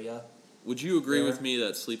area. Would you agree There. with me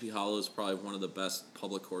that Sleepy Hollow is probably one of the best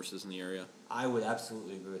public courses in the area? I would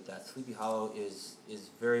absolutely agree with that. Sleepy Hollow is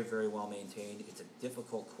very, very well maintained. It's a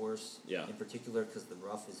difficult course, Yeah. in particular because the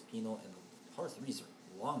rough is penal and the par threes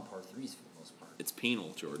are long par threes for the most part. It's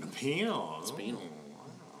penal, Jordan. Penal. It's penal.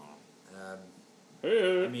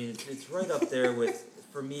 I mean, it's right up there with,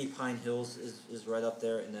 for me, Pine Hills is right up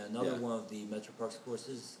there, and then another Yeah. one of the Metro Parks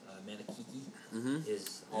courses, Manakiki, Mhm.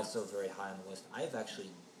 is also very high on the list. I've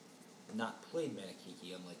actually not played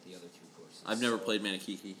Manakiki, unlike the other two courses. I've never so- played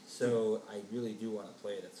Manakiki. So I really do want to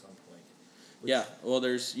play it at some point. Which- Yeah, well,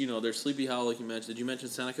 there's Sleepy Hollow, like you mentioned. Did you mention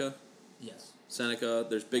Seneca? Yes. Seneca.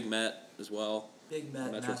 There's Big Met as well. Big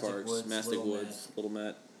Met, Metro Mastic Parks, Woods, Mastic Little Woods, Little Met.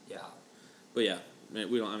 Met. Yeah. But yeah,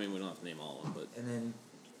 we don't have to name all of them. But And then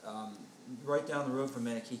right down the road from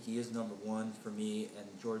Manakiki is number one for me,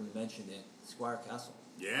 and Jordan mentioned it, Squire Castle.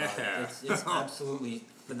 Yeah. It's absolutely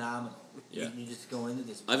phenomenal. Yeah. You just go into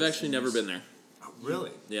this. I've place actually and never you been there.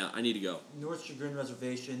 Really? Yeah, I need to go. North Chagrin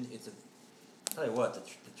Reservation, I'll tell you what, the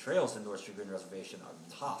trails in North Chagrin Reservation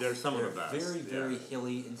are tough. They're some of the best, Very, very yeah.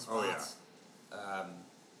 hilly in Oh, yeah. spots.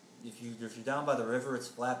 If you're down by the river, it's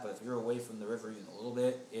flat, but if you're away from the river even a little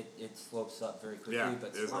bit, it slopes up very quickly. Yeah,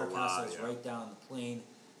 but there's Squire a lot, Castle is yeah. right down the plain,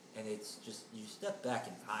 and it's just, you step back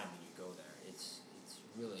in time when you go there. It's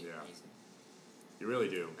really Yeah. amazing. You really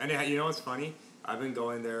do. And you know what's funny? I've been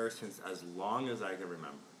going there since as long as I can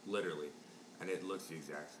remember, literally, and it looks the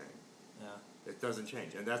exact same. Yeah. It doesn't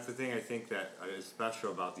change, and that's the thing I think that is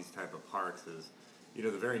special about these type of parks is,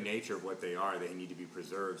 the very nature of what they are. They need to be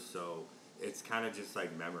preserved, so it's kind of just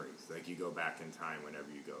like memories. Like you go back in time whenever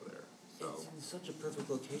you go there. So It's in such a perfect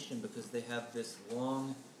location because they have this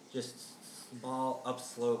long, just small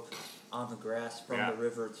upslope on the grass from Yeah. the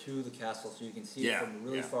river to the castle, so you can see Yeah, it from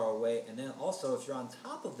really yeah. far away. And then also, if you're on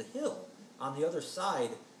top of the hill, on the other side,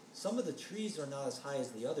 some of the trees are not as high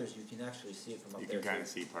as the others. You can actually see it from up you there. can kind of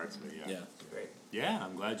too. see parts of it. Yeah. Yeah. It's great. Yeah,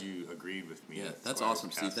 I'm glad you agreed with me. Yeah, that that's Squire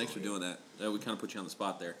awesome, Steve. Castle Thanks for is- doing that. We kind of put you on the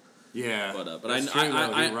spot there. Yeah, But that's I- true, I-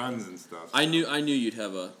 though. I- He runs and stuff. I so. knew you'd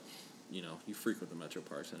have you frequent the Metro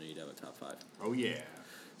Parks. I knew you'd have a top 5. Oh yeah.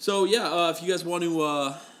 So yeah, if you guys want to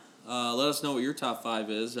let us know what your top 5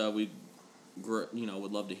 is, we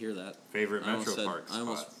would love to hear that. Favorite I almost Metro said- Park I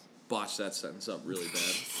almost spots. botched that sentence up really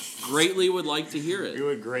bad. Greatly would like to hear We it.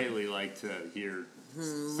 would greatly like to hear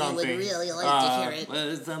something. We would really like to hear it.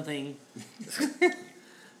 Well, something.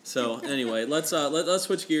 So anyway, let's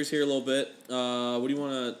switch gears here a little bit. What do you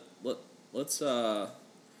want to let's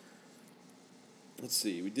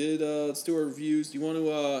see. We did let's do our reviews. Do you want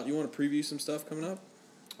to preview some stuff coming up?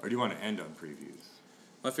 Or do you want to end on previews?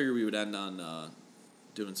 I figured we would end on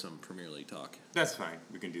doing some Premier League talk. That's fine.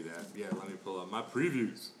 We can do that. Yeah, let me pull up my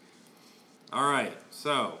previews. All right.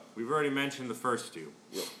 So we've already mentioned the first two.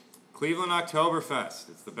 Yep. Cleveland Oktoberfest.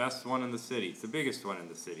 It's the best one in the city. It's the biggest one in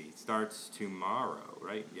the city. It starts tomorrow,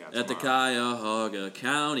 right? Yeah. At the tomorrow. Cuyahoga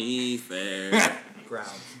County Fair. Ground.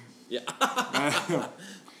 Yeah.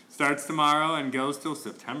 Starts tomorrow and goes till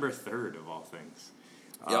September 3rd, of all things.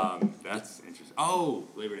 Yep. That's interesting. Oh,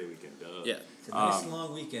 Labor Day weekend. Duh. Yeah. It's a nice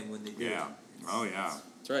long weekend when they do Yeah. it. Oh, yeah.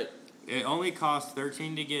 That's right. It only costs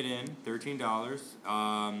 $13 to get in,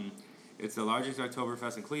 $13. It's the largest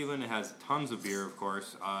Oktoberfest in Cleveland. It has tons of beer, of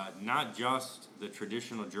course. Not just the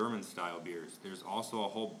traditional German-style beers. There's also a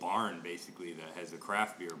whole barn, basically, that has a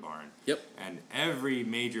craft beer barn. Yep. And every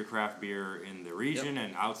major craft beer in the region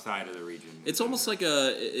and outside of the region. It's almost like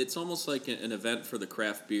an event for the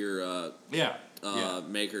craft beer yeah.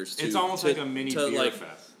 makers. It's almost like a mini beer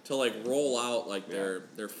fest. To roll out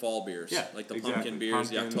their fall beers, Yeah, like the exactly. pumpkin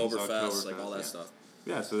beers, Pumpkins, the Oktoberfest, Oktoberfest, all that yeah. stuff.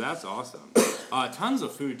 Yeah, so that's awesome. Tons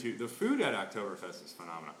of food, too. The food at Oktoberfest is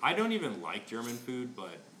phenomenal. I don't even like German food, but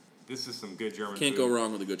this is some good German food. Can't go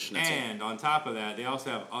wrong with a good schnitzel. And on top of that, they also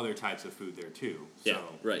have other types of food there, too. Yeah, So,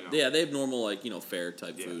 right. you know, Yeah, they have normal fair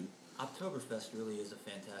type Yeah. food. Oktoberfest really is a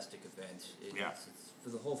fantastic event. Yeah. It's for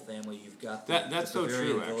the whole family. You've got That's the so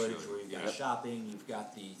Bavarian true, Village actually. where you've got Yeah. shopping. You've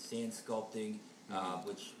got the sand sculpting,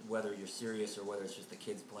 which whether you're serious or whether it's just the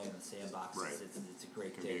kids playing in the sandbox, Right. it's a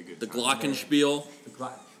great Can be day. a good The time. Glockenspiel.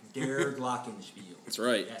 Der Glockenspiel. That's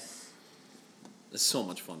right. Yes. It's so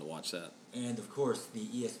much fun to watch that. And of course, the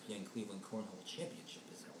ESPN Cleveland Cornhole Championship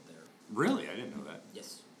is held there. Really? I didn't know that.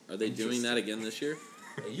 Yes. Are they doing that again this year?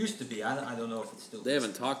 It used to be. I don't know if it's still. They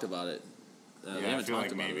haven't talked about it. They Yeah, I haven't feel talked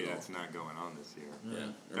like about maybe it at all. that's not going on this year.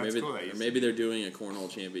 Yeah, That's cool, that used to maybe be. they're doing a cornhole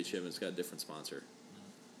championship and it's got a different sponsor.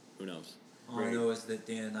 Who knows? All I know is that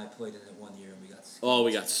Dan and I played in it one year and we got. Oh,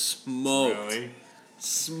 we got smoked. Really?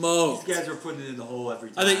 Smoked. These guys were putting it in the hole every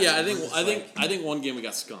time. I think one game we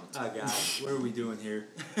got skunked. Oh God, what are we doing here?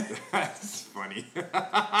 That's funny.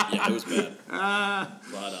 Yeah, it was bad.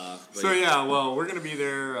 But So yeah, well, we're gonna be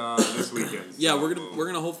there this weekend. yeah, so we're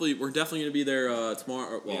gonna hopefully we're definitely gonna be there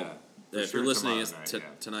tomorrow. Well, yeah, if for you're sure listening, tomorrow it's night, yeah.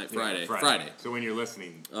 tonight, Yeah, Friday. So when you're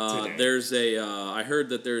listening, today. There's a I heard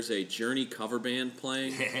that there's a Journey cover band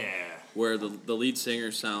playing yeah, where the lead singer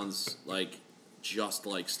sounds like just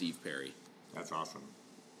like Steve Perry. that's awesome.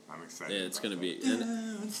 I'm excited. Yeah, it's about gonna that. be.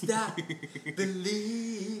 Don't stop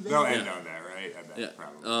believing. They'll end on that, right? I bet, Yeah.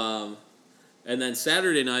 probably. And then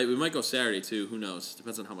Saturday night, we might go Saturday too. Who knows?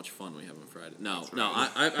 Depends on how much fun we have on Friday. No, That's no, right.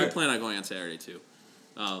 I plan on going on Saturday too.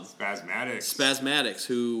 Spasmatics. Spasmatics,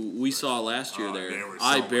 who we saw last year Oh, there. they were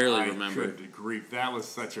I so barely much- remember. Good grief, that was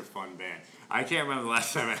such a fun band. I can't remember the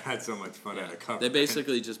last time I had so much fun at a cover. They band.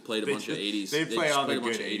 basically just played a They bunch of just- 80s. They play just all the played a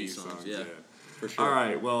bunch good of 80s songs. Yeah, for sure. All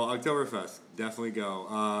right, well, Oktoberfest, definitely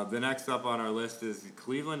go. The next up on our list is the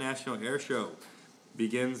Cleveland National Air Show.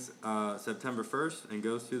 Begins September 1st and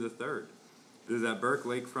goes through the 3rd. This is at Burke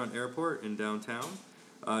Lakefront Airport in downtown.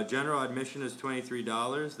 General admission is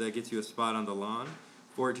 $23. That gets you a spot on the lawn.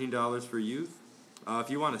 $14 for youth. If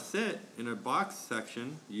you want to sit in a box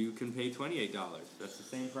section, you can pay $28. That's the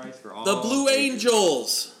same price for all. The Blue ages.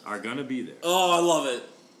 Angels. Are gonna be there. Oh, I love it.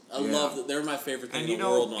 I Yeah. love it. They're my favorite thing And in you the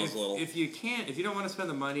world know, when I was little. if you don't want to spend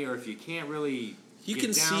the money, or if you can't really, You get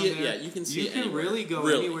can down see it, there, yeah, you can see You it can anywhere. really go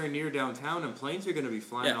Really. anywhere near downtown, and planes are going to be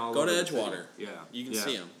flying Yeah, all go over to the city. Edgewater. Yeah, You can yeah.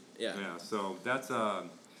 see them. Yeah. Yeah, so that's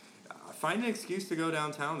find an excuse to go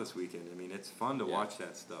downtown this weekend. I mean, it's fun to Yeah. watch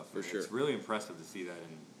that stuff. For and sure. It's really impressive to see that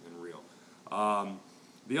in real.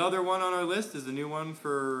 The other one on our list is the new one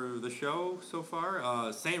for the show so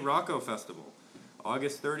far, St. Rocco Festival.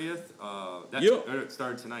 August 30th, it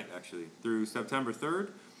started tonight actually, through September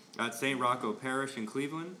 3rd at St. Rocco Parish in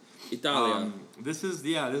Cleveland. Italia. This is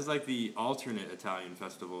like the alternate Italian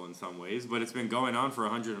festival in some ways, but it's been going on for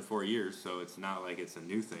 104 years, so it's not like it's a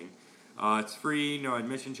new thing. It's free, no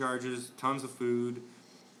admission charges, tons of food,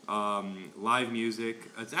 live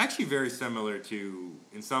music. It's actually very similar to,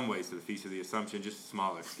 in some ways, to the Feast of the Assumption, just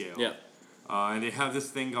smaller scale. Yeah. And they have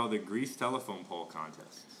this thing called the Grease Telephone Pole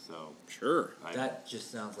Contest. So Sure. That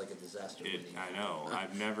just sounds like a disaster waiting. I know.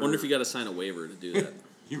 I've never. Wonder if you got to sign a waiver to do that.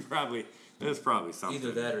 There's probably something.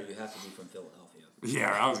 Either that or you have to be from Philadelphia.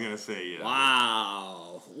 Yeah, I was gonna say yeah.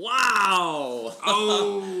 Wow.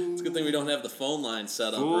 Oh. It's a good thing we don't have the phone line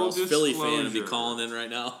set up, Full or else Philly fan would be disclosure. calling in right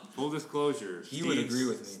now. Full disclosure. He would agree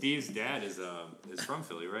with me. Steve's dad is from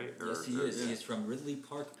Philly, right? Yes, he is. He is from Ridley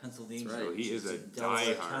Park, Pennsylvania. That's right. So he which is a in Delaware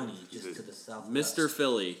diehard. County, He's just a- to the southwest. Mr.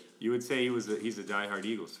 Philly. You would say he's a diehard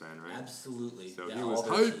Eagles fan, right? Absolutely. So yeah, he was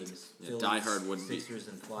all their hyped. teams. Yeah, Phillies, diehard wouldn't be. Sixers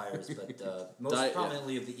and Flyers, but most Yeah.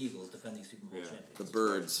 prominently of the Eagles, defending Super Bowl Yeah. champions. The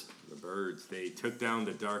Birds. The Birds. They took down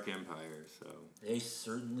the Dark Empire. So They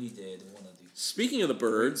certainly did. One of the Speaking of the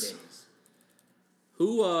great Birds, days.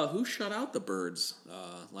 who shut out the Birds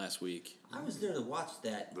last week? I was there to watch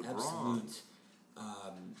that The absolute. Browns.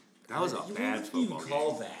 That was a what bad do you football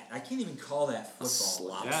call game. that? I can't even call that football.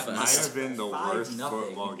 slop That fest. might have been the 5-0. worst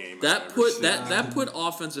football game That I've ever put seen. that put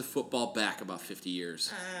offensive football back about 50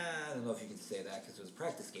 years. I don't know if you can say that because it was a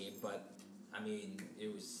practice game, but I mean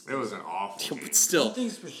it was. It was an awful game. But still, One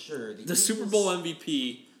thing's for sure. the Super Bowl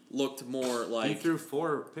MVP looked more He like. threw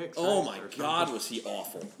 4 picks. Oh right, my or God, something. was he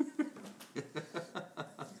awful?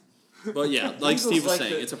 But yeah, like Steve was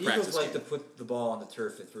saying, it's a practice Eagles like game. to put the ball on the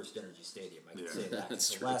turf at First Energy Stadium. I can Yeah. say that. That's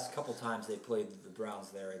the true. last couple times they played the Browns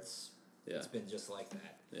there, it's Yeah. been just like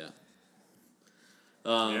that. Yeah.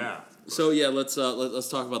 Yeah. So yeah, let's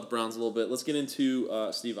talk about the Browns a little bit. Let's get into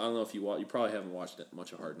Steve. I don't know if you probably haven't watched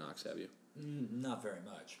much of Hard Knocks, have you? Not very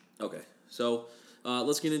much. Okay, so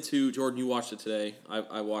let's get into Jordan. You watched it today.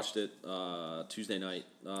 I watched it Tuesday night.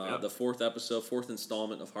 Yep. The fourth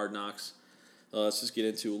installment of Hard Knocks. Let's just get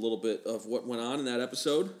into a little bit of what went on in that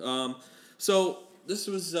episode. So this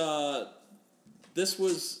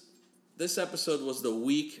episode was the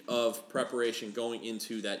week of preparation going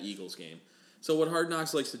into that Eagles game. So what Hard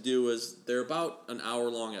Knocks likes to do is they're about an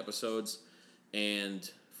hour-long episodes, and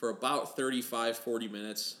for about 35, 40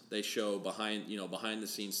 minutes, they show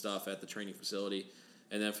behind-the-scenes stuff at the training facility,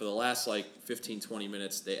 and then for the last, 15, 20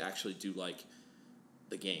 minutes, they actually do,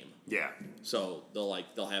 the game. Yeah. So they'll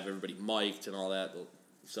have everybody mic'd and all that,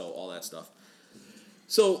 so all that stuff.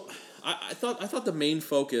 So I thought the main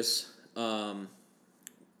focus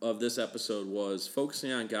of this episode was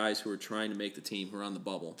focusing on guys who are trying to make the team, who are on the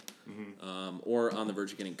bubble, or on the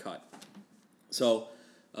verge of getting cut. So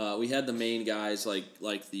we had the main guys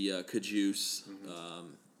like the Kajus,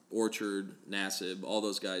 Orchard, Nassib, all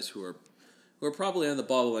those guys who who are probably on the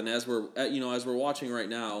bubble, and as we're watching right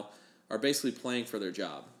now, are basically playing for their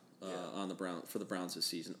job on the Browns this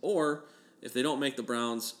season, or if they don't make the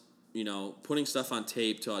Browns, putting stuff on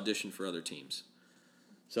tape to audition for other teams.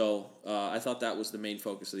 So I thought that was the main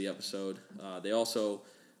focus of the episode. They also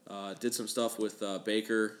did some stuff with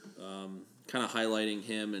Baker, kind of highlighting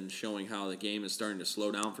him and showing how the game is starting to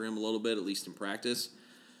slow down for him a little bit, at least in practice.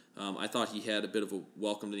 I thought he had a bit of a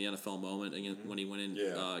welcome to the NFL moment when he went in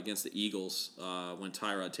against the Eagles when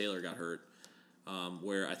Tyrod Taylor got hurt,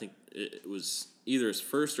 where I think it was either his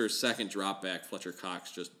first or his second drop back. Fletcher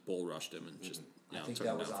Cox just bull rushed him and just I think took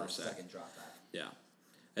that him was down on for a the sack. second drop back. Yeah,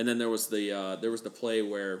 and then there was the play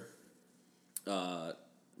where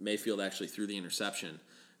Mayfield actually threw the interception,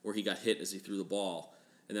 where he got hit as he threw the ball,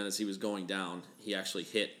 and then as he was going down, he actually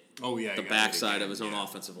hit the backside of his own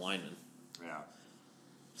offensive lineman. Yeah.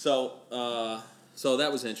 So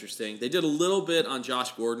that was interesting. They did a little bit on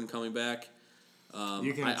Josh Gordon coming back.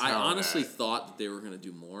 I honestly thought that they were going to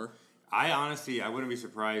do more. I wouldn't be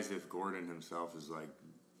surprised if Gordon himself is like,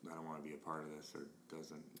 I don't want to be a part of this, or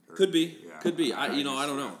doesn't. Or, could be. Yeah, could be. I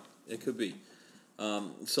don't know. It could be.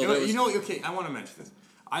 Okay, I want to mention this.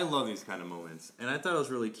 I love these kind of moments, and I thought it was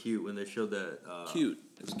really cute when they showed that. Cute.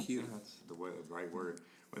 It was cute. That's the right word.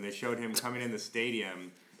 When they showed him coming in the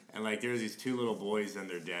stadium, and like there was these two little boys and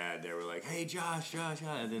their dad. They were like, "Hey, Josh,"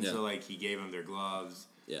 and then so like he gave them their gloves.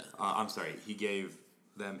 Yeah. I'm sorry, he gave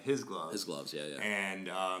them his gloves. His gloves, yeah. And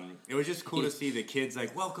it was just cool to see the kids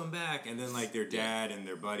like, welcome back, and then like their dad and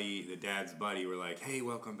their buddy, the dad's buddy, were like, hey,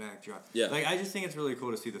 welcome back, Josh. Yeah. Like I just think it's really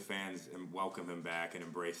cool to see the fans and welcome him back and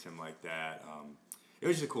embrace him like that. It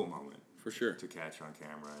was just a cool moment For sure. to catch on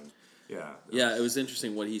camera. And it was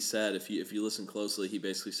interesting what he said. If you listen closely, he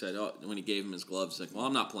basically said, when he gave him his gloves, like, well,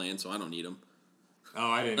 I'm not playing, so I don't need them. Oh,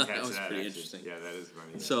 I didn't catch that. That was pretty actually. interesting. Yeah, that is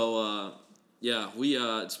funny. Yeah. So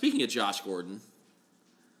we speaking of Josh Gordon.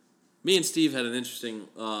 Me and Steve had an interesting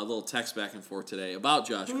little text back and forth today about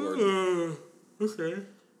Josh Gordon. Okay.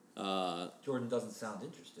 Jordan doesn't sound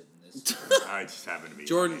interested in this. I just happen to be.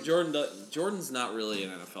 Jordan's not really an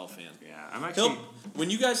NFL fan. Yeah, I'm actually. When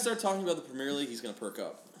you guys start talking about the Premier League, he's gonna perk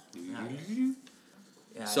up.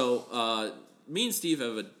 Yeah. So me and Steve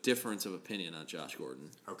have a difference of opinion on Josh Gordon.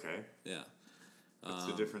 Okay. Yeah. What's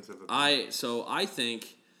the difference of opinion? I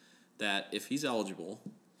think that if he's eligible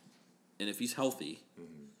and if he's healthy,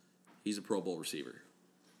 he's a Pro Bowl receiver.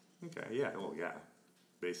 Okay. Yeah. Well, yeah.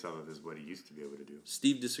 Based off of what he used to be able to do.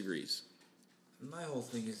 Steve disagrees. My whole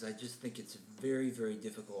thing is I just think it's very, very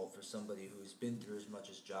difficult for somebody who's been through as much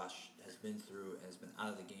as Josh has been through and has been out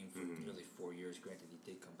of the game for nearly 4 years. Granted, he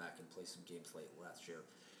did come back and play some games late last year.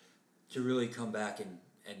 To really come back and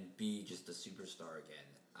be just a superstar again.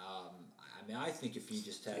 I mean, I think if he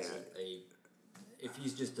just has if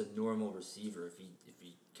he's just a normal receiver, if he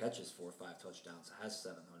catches 4 or 5 touchdowns, has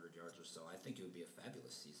 700 yards or so, I think it would be a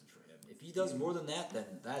fabulous season for him. If he does more than that, then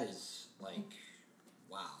that is like,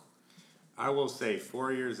 wow. I will say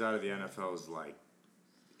 4 years out of the NFL is like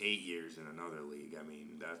 8 years in another league. I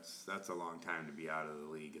mean, that's a long time to be out of the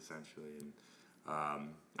league essentially.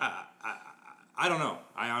 And I don't know.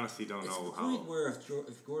 I honestly don't know It's the point where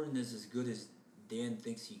if Gordon is as good as Dan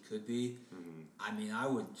thinks he could be, I mean, I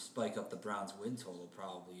would spike up the Browns' win total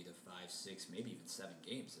probably to 5, 6, maybe even 7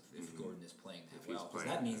 games if Gordon is playing that well. Because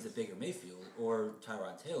that means that Baker Mayfield or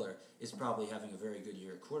Tyrod Taylor is probably having a very good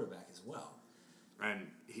year at quarterback as well.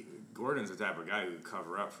 And Gordon's the type of guy who would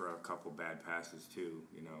cover up for a couple bad passes too.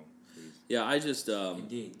 You know. Yeah, I just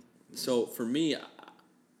Indeed. So for me,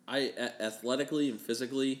 I athletically and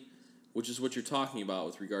physically, which is what you're talking about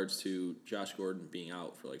with regards to Josh Gordon being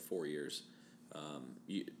out for like 4 years.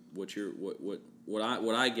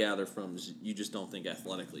 What I gather from is you just don't think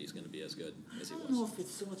athletically he's going to be as good as he was. I don't know if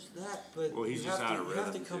it's so much that, but he's just out of rhythm. You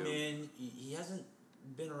have to come too. in. He hasn't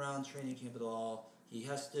been around training camp at all. He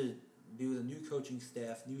has to be with a new coaching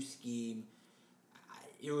staff, new scheme.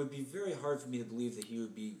 It would be very hard for me to believe that he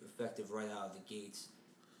would be effective right out of the gates.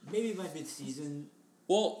 Maybe by mid-season,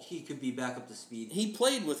 Well, he could be back up to speed. he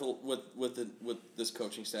played with this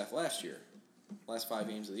coaching staff last 5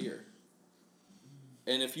 games of the year.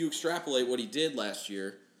 And if you extrapolate what he did last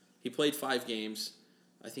year, he played 5 games.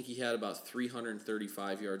 I think he had about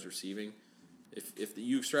 335 yards receiving. If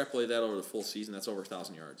you extrapolate that over the full season, that's over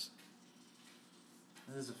 1,000 yards.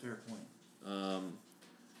 That is a fair point.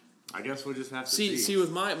 I guess we'll just have to see. See,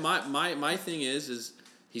 with my thing is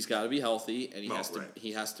he's got to be healthy and he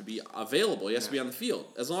has to be available. He has to be on the field.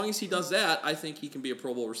 As long as he does that, I think he can be a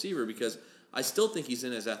Pro Bowl receiver because I still think he's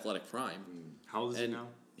in his athletic prime. How old is he now?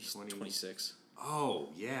 He's 26. Oh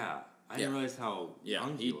yeah, I didn't realize how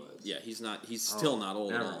young he was. Yeah, he's not. He's still not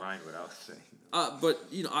old at all. Never mind what I was saying. But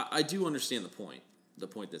I do understand the point. The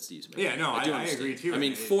point that Steve's making. Yeah, no, I agree too. I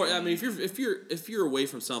mean, if you're away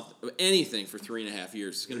from anything for 3.5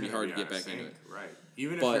 years, it's going to be hard to get back into it. Right.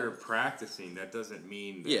 Even if you're practicing, that doesn't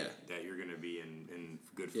mean that you're going to be in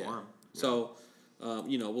good form. Yeah. So,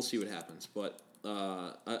 we'll see what happens. But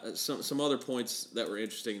some other points that were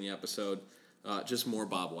interesting in the episode. Just more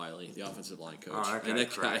Bob Wiley, the offensive line coach. Oh,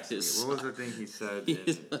 that guy is. What was the thing he said?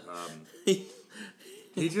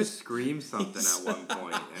 He just screamed something at one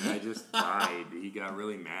point, and I just died. He got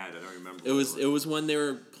really mad. I don't remember. It was when they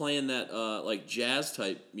were playing that like jazz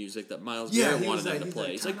type music that Miles Garrett wanted them to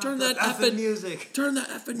play. He's like, turn that effing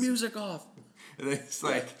music off. And then it's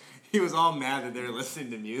like he was all mad that they were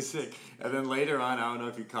listening to music, and then later on, I don't know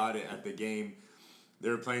if you caught it at the game. They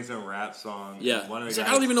were playing some rap song. Yeah. One of the guys, like,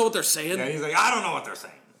 I don't even know what they're saying. Yeah, he's like, I don't know what they're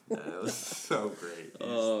saying. It was so great.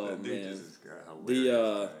 Man. Just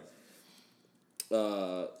hilarious.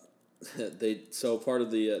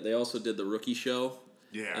 They also did the rookie show.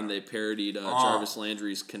 Yeah. And they parodied Jarvis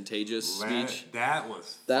Landry's Contagious speech. That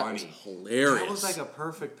was funny. That was hilarious. That was like a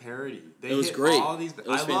perfect parody. It was great.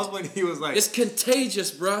 I love when he was like, it's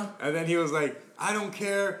contagious, bruh. And then he was like, I don't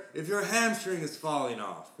care if your hamstring is falling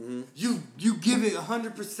off. Mm-hmm. You give it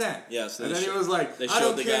 100%. Yeah, so and then he was like, they I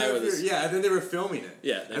don't the care guy if you're... Yeah, and then they were filming it.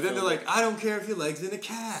 Yeah. And then they're like, I don't care if your leg's in a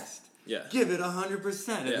cast. Yeah. Give it 100%.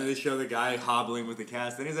 And then they show the guy hobbling with the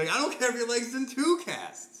cast. And he's like, I don't care if your leg's in 2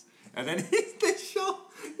 casts. And then he's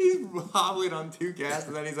hobbling on 2 casts.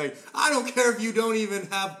 And then he's like, I don't care if you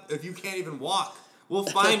can't even walk. We'll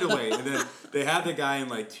find a way. And then they have the guy in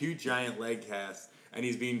like 2 giant leg casts. And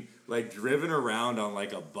he's being like driven around on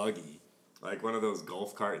like a buggy. Like one of those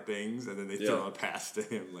golf cart things. And then they throw a pass to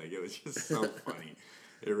him. Like it was just so funny.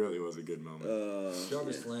 It really was a good moment.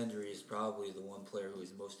 Jarvis Landry is probably the one player who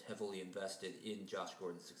is most heavily invested in Josh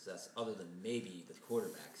Gordon's success, other than maybe the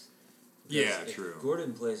quarterbacks. Because true. If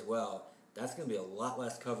Gordon plays well, that's going to be a lot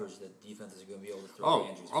less coverage that defenses are going to be able to throw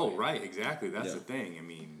Andrews. Right, exactly. That's the thing. I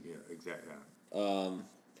mean, exactly.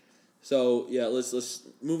 So let's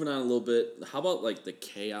moving on a little bit. How about like the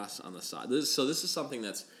chaos on the side? This is something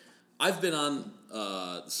that's I've been on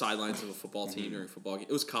the sidelines of a football team during a football game.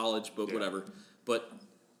 It was college, but whatever. But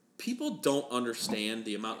people don't understand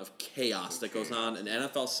the amount of chaos that goes on in an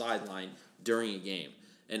NFL sideline during a game,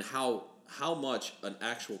 and how much an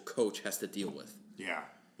actual coach has to deal with. Yeah,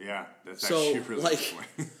 that's actually really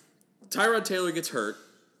Tyrod Taylor gets hurt.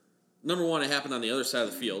 Number one, it happened on the other side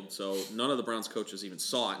of the field, so none of the Browns coaches even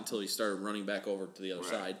saw it until he started running back over to the other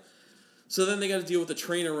side. So then they got to deal with the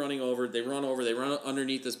trainer running over. They run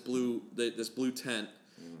underneath this blue tent,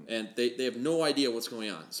 and they have no idea what's going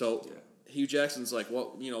on. So Hugh Jackson's like,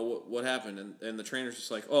 what happened? And the trainer's just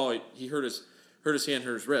like, oh, he hurt his hand,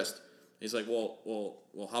 hurt his wrist. He's like, well,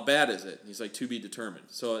 how bad is it? And he's like, to be determined.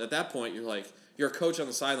 So at that point, you're like, you're a coach on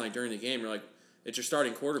the sideline during the game. You're like, it's your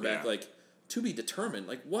starting quarterback. Like, to be determined.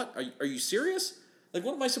 Like, what? Are you serious? Like,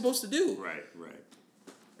 what am I supposed to do? Right.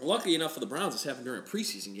 Luckily enough for the Browns, this happened during a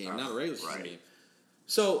preseason game, not a regular season game.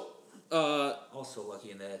 So, also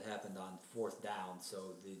lucky in that it happened on 4th down,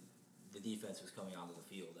 so the defense was coming onto the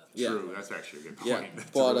field after. True, that's actually a good point. Yeah,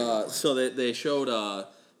 but so they showed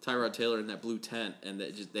Tyrod Taylor in that blue tent, and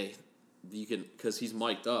you can, because he's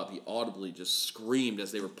mic'd up, he audibly just screamed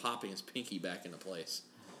as they were popping his pinky back into place.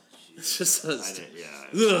 It's just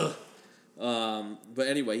but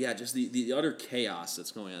anyway, just the utter chaos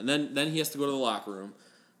that's going on. And then he has to go to the locker room.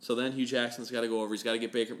 So then Hugh Jackson's got to go over. He's got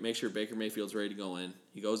to make sure Baker Mayfield's ready to go in.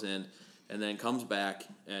 He goes in, and then comes back,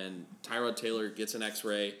 and Tyrod Taylor gets an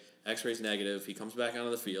X-ray. X-ray's negative. He comes back onto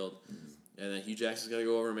the field, and then Hugh Jackson's got to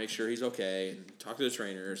go over and make sure he's okay, and talk to the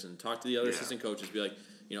trainers, and talk to the other assistant coaches, be like,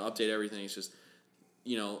 update everything. It's just,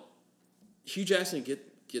 Hugh Jackson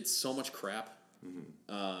gets so much crap,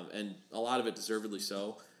 and a lot of it deservedly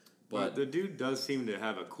so. But the dude does seem to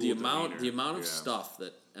have a cool demeanor. The amount of stuff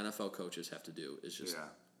that NFL coaches have to do is just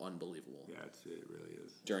unbelievable. Yeah, it really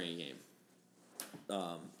is. During a game.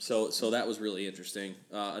 So that was really interesting.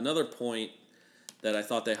 Another point that I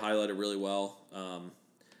thought they highlighted really well,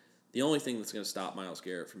 the only thing that's going to stop Myles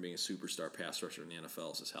Garrett from being a superstar pass rusher in the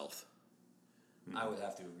NFL is his health. I would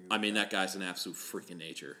have to agree with I mean, that guy's an absolute freaking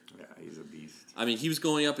nature. Yeah, he's a beast. I mean, he was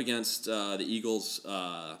going up against the Eagles'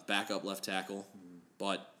 backup left tackle.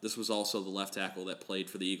 But this was also the left tackle that played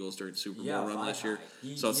for the Eagles during the Super Bowl run last year.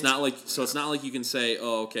 So it's not like you can say,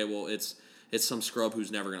 oh, okay, well it's some scrub who's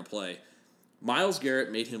never going to play. Myles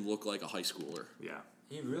Garrett made him look like a high schooler. Yeah.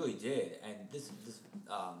 He really did, and this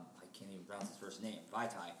I can't even pronounce his first name,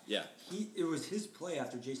 Vaitai. Yeah. It was his play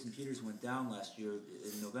after Jason Peters went down last year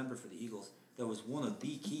in November for the Eagles that was one of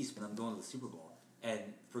the keys for them going to the Super Bowl. And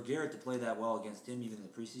for Garrett to play that well against him, even in the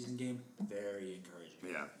preseason game, very encouraging.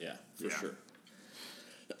 Yeah, for sure.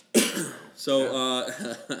 So,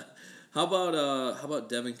 how about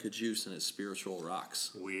Devin Kajus and his spiritual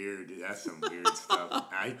rocks? Weird. That's some weird stuff.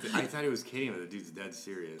 I thought he was kidding, but the dude's dead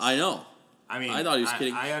serious. I know. I mean, I thought he was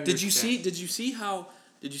kidding. I Did understand. you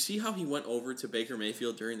see how he went over to Baker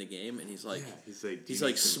Mayfield during the game and he's like, he's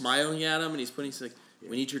like smiling at him and he's like,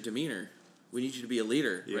 we need your demeanor. We need you to be a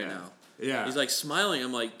leader right now. Yeah. He's like smiling.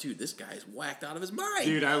 I'm like, dude, this guy's whacked out of his mind.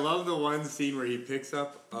 Dude, I love the one scene where he picks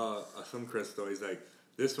up some crystal. He's like,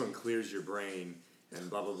 this one clears your brain and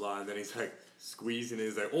blah, blah, blah. And then he's like squeezing it.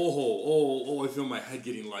 He's like, oh, I feel my head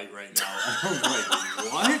getting light right now. I'm like,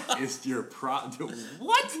 what is your problem?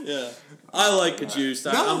 What? Yeah. I like Kajus.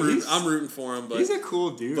 I'm rooting for him, but he's a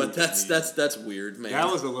cool dude. But that's weird, man.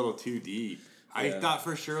 That was a little too deep. I thought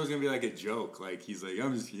for sure it was gonna be like a joke. Like he's like,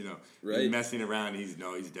 I'm just messing around. He's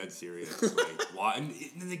dead serious. Like what? And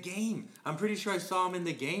in the game, I'm pretty sure I saw him in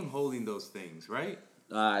the game holding those things. Right?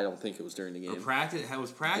 I don't think it was during the game. Or practice. It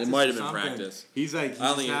was practice. It might have been practice. He's like, they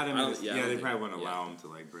probably wouldn't yeah. allow him to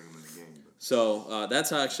like bring him in the game. But. So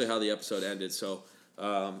that's actually how the episode ended. So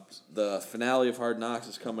the finale of Hard Knocks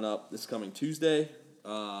is coming up this coming Tuesday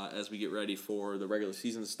as we get ready for the regular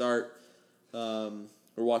season to start.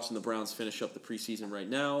 We're watching the Browns finish up the preseason right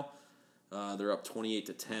now. They're up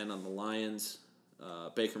 28-10 on the Lions.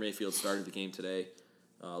 Baker Mayfield started the game today.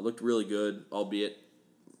 Looked really good, albeit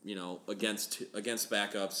against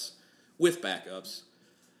backups, with backups.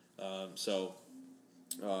 So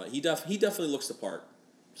he definitely looks the part.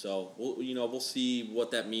 So we'll see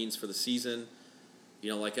what that means for the season.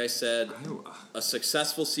 Like I said, a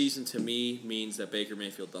successful season to me means that Baker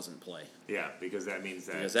Mayfield doesn't play. Yeah, because that means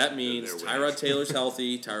Tyrod Taylor's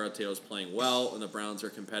healthy, Tyrod Taylor's playing well, and the Browns are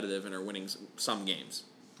competitive and are winning some games.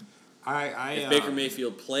 If Baker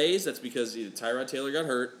Mayfield plays, that's because either Tyrod Taylor got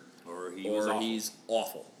hurt or he's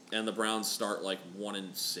awful, and the Browns start like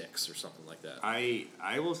 1-6 or something like that. I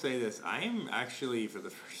will say this: I am actually for the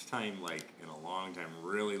first time, like in a long time,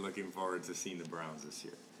 really looking forward to seeing the Browns this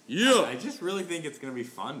year. Yeah, I just really think it's gonna be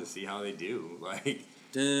fun to see how they do. Like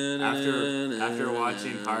after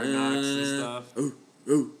watching Hard Knocks and stuff.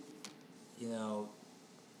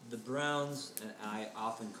 The Browns, and I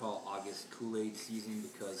often call August Kool-Aid season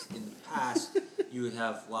because in the past you would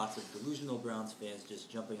have lots of delusional Browns fans just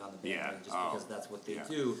jumping on the bandwagon because that's what they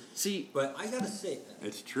do. See, but I gotta say,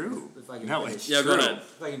 it's true. If I can finish, go ahead.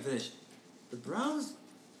 If I can finish, the Browns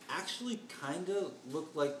actually kind of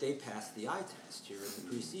look like they passed the eye test here in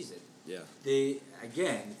the preseason. Yeah.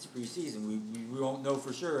 It's preseason. We won't know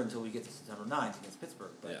for sure until we get to September 9th against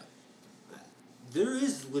Pittsburgh. But there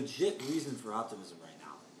is legit reason for optimism right now.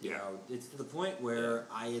 It's to the point where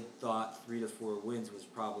I had thought 3 to 4 wins was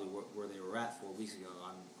probably where they were at 4 weeks ago.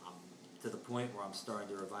 I'm to the point where I'm starting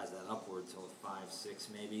to revise that upward to 5, 6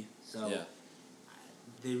 maybe. So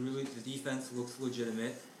the defense looks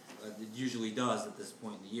legitimate. It usually does at this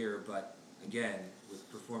point in the year, but again, with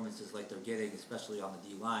performances like they're getting, especially on the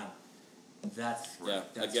D-line, that's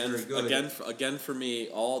very good. Again, for me,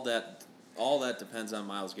 all that depends on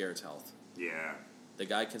Myles Garrett's health. Yeah. The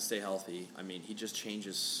guy can stay healthy. I mean, he just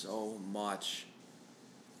changes so much.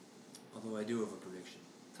 Although I do have a prediction.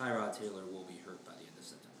 Tyrod Taylor will be hurt by the end of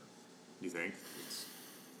September. You think? Yes.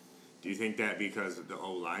 Do you think that because the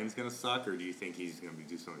O-line's going to suck, or do you think he's going to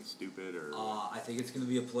do something stupid? Or I think it's going to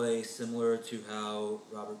be a play similar to how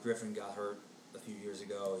Robert Griffin got hurt a few years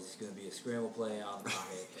ago. It's going to be a scramble play out of the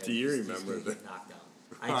pocket. Do you remember that? Get knocked out.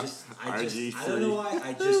 I don't know why.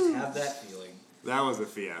 I just have that feeling. That was a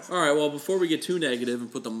fiasco. All right. Well, before we get too negative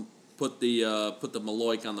and put the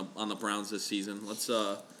Maloik on the Browns this season,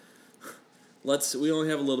 let's we only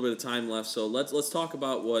have a little bit of time left, so let's talk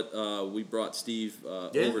about what we brought Steve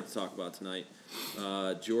over to talk about tonight.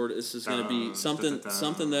 Jordan, this is going to be something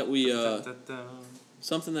that we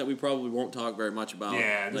probably won't talk very much about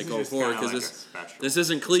going forward because this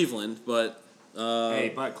isn't Cleveland, but.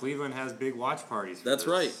 But Cleveland has big watch parties. That's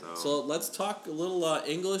right. So let's talk a little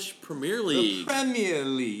English Premier League. The Premier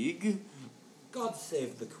League. God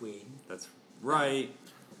save the Queen. That's right.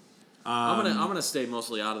 I'm gonna stay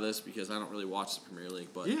mostly out of this because I don't really watch the Premier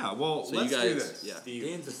League. But let's do this. Yeah,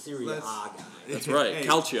 Dan's a Serie A guy. That's right.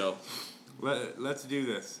 Calcio. Let's do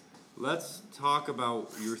this. Let's talk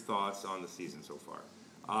about your thoughts on the season so far.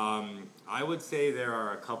 I would say there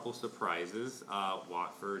are a couple surprises.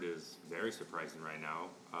 Watford is very surprising right now.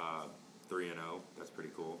 3-0. That's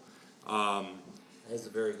pretty cool. Has a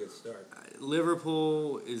very good start.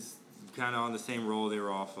 Liverpool is kind of on the same roll they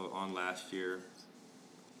were off on last year.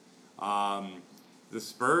 The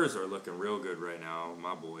Spurs are looking real good right now,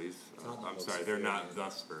 my boys. Tottenham I'm looks sorry, they're very not good. the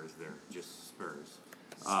Spurs. They're just Spurs.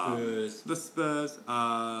 Spurs. The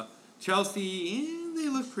Spurs. Chelsea, they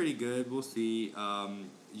look pretty good. We'll see.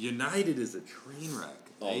 United is a train wreck.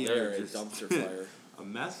 Oh, They they're are a just dumpster fire. a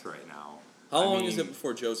mess right now. How I long mean, is it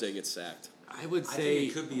before Jose gets sacked? I would I say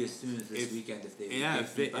think it could be as soon as this if- weekend if they yeah, get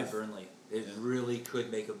if they- beat by if- Burnley. They really could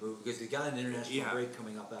make a move because they got an international Yeah. break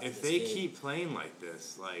coming up after if this they game. keep playing like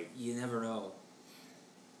this, like, You never know.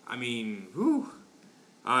 I mean, whew,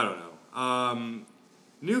 I don't know.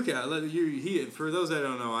 Newcastle. For those that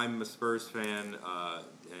don't know, I'm a Spurs fan,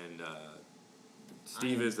 and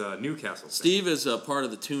Steve is a Newcastle fan. Steve is a part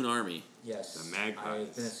of the Toon Army. Yes. The Magpies.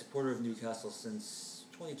 I've been a supporter of Newcastle since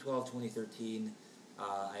 2012, 2013.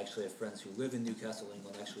 I actually have friends who live in Newcastle,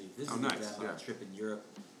 England. Actually visited nice, them on yeah. a trip in Europe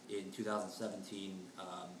in 2017.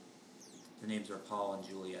 Their names are Paul and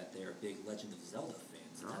Juliet. They are big Legend of Zelda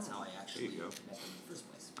fans, and that's Oh, how I there actually you go. met them in the first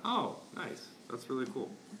place. Oh, nice. That's really cool.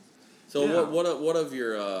 So Yeah.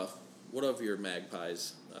 what of your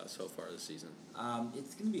Magpies so far this season?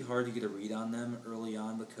 It's going to be hard to get a read on them early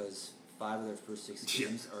on because 5 of their first 6 Yeah.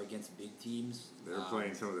 games are against big teams. They're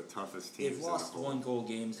playing some of the toughest teams. They've in the lost whole- 1-goal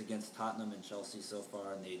games against Tottenham and Chelsea so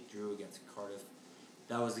far, and they drew against Cardiff.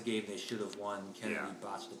 That was a game they should have won. Kennedy Yeah.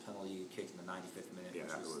 botched a penalty kick in the 95th minute, Yeah,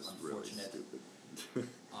 which that was was really unfortunate. stupid.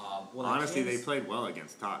 What Honestly, I can they played well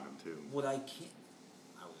against Tottenham too. What I can't,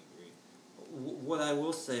 I would agree. What I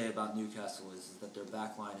will say about Newcastle is that their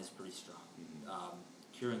back line is pretty strong. Mm-hmm.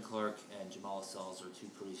 Kieran Clark and Jamal Lascelles are 2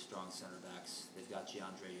 pretty strong center backs. They've got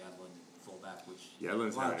DeAndre Yedlin, fullback, which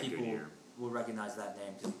Yedlin's a lot of having a good people year. will recognize that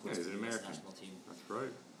name because he plays he's for an the US American. national team. That's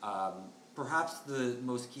right. Perhaps the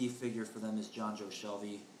most key figure for them is John Joe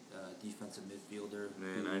Shelby, defensive midfielder.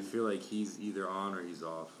 Man, who- I feel like he's either on or he's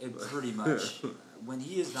off. Pretty much. When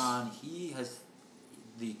he is on, he has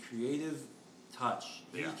the creative touch.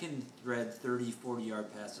 Yeah. He can thread 30,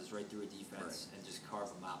 40-yard passes right through a defense and just carve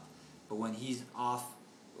them out. But when he's off,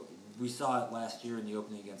 we saw it last year in the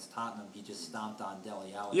opening against Tottenham. He just stomped on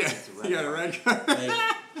Dele Alli. Yeah, Gets a red he got a card. red card.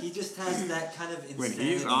 Like, he just has that kind of When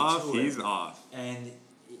insanity he's off, to it. he's off. And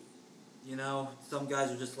you know, some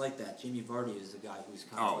guys are just like that. Jamie Vardy is a guy who's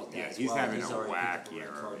kind of like that yeah, as he's well. having He's a already whack picked up a red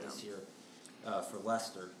year, card yeah. this year for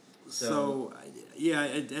Leicester. So yeah,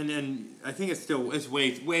 and I think it's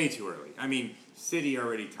way too early. I mean, City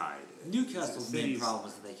already tied. Newcastle's main City's- problem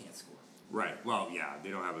is that they can't score. Right. Well, yeah, they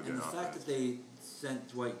don't have a good And the offense. fact that they sent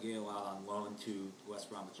Dwight Gale out on loan to West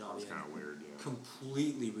Bromwich It's Albion, kind of weird. Yeah.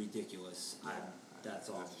 completely ridiculous. That's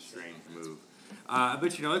all. That's a I'm saying strange on that. move.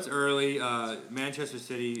 But it's early. Manchester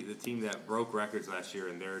City, the team that broke records last year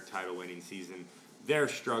in their title-winning season, they're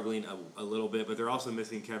struggling a little bit, but they're also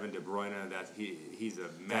missing Kevin De Bruyne. That he's a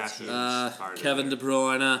massive part Kevin of De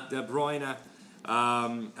Bruyne. De Bruyne.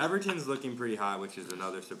 Everton's looking pretty hot, which is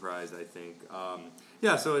another surprise, I think.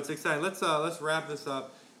 Yeah, so it's exciting. Let's wrap this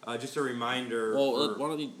up. Just a reminder. Well, why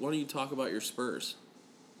don't you talk about your Spurs?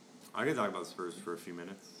 I can talk about the Spurs for a few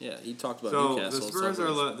minutes. Yeah, he talked about So Newcastle. the Spurs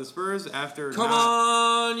the Spurs after Come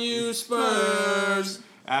not, on, you Spurs!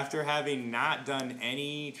 after having not done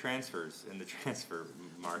any transfers in the transfer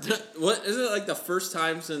market What is it like the first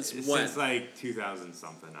time since when? since like 2000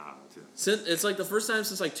 something. I don't know. Since it's like the first time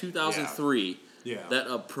since like 2003 Yeah. that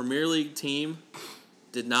a Premier League team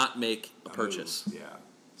did not make a purchase. Yeah.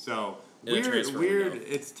 So In a transfer weird. window.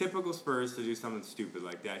 It's typical Spurs to do something stupid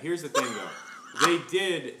like that. Here's the thing, though.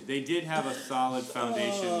 They did have a solid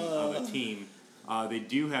foundation of a team. They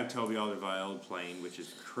do have Toby Alderweireld playing, which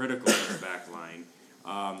is critical in the back line.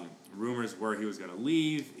 Rumors were he was going to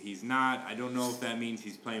leave. He's not. I don't know if that means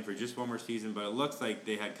he's playing for just one more season, but it looks like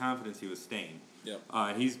they had confidence he was staying. Yep.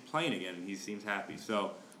 He's playing again, and he seems happy.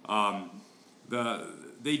 So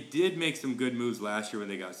they did make some good moves last year when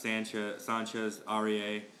they got Sanchez,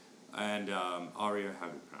 Aurier, and Aurier. How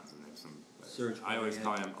do you pronounce his name? Serge I always Aurier.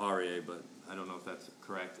 call him Aurier, but I don't know if that's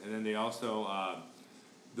correct. And then they also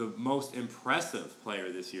the most impressive player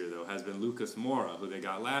this year though has been Lucas Moura, who they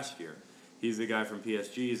got last year. He's the guy from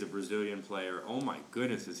PSG. He's a Brazilian player. Oh my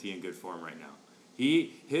goodness, is he in good form right now?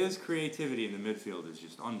 His creativity in the midfield is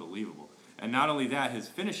just unbelievable. And not only that, his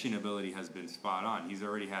finishing ability has been spot on. He's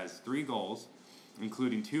already has 3 goals,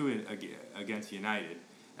 including 2 against United.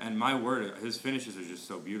 And my word, his finishes are just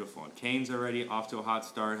so beautiful. And Kane's already off to a hot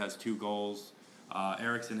start, has 2 goals.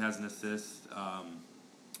 Eriksen has an assist.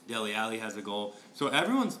 Dele Alli has a goal. So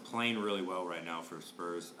everyone's playing really well right now for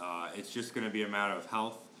Spurs. It's just going to be a matter of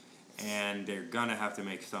health. And they're going to have to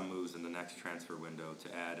make some moves in the next transfer window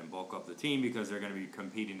to add and bulk up the team because they're going to be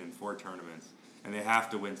competing in 4 tournaments and they have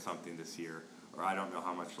to win something this year, or I don't know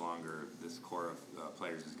how much longer this core of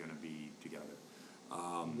players is going to be together.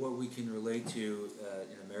 What we can relate to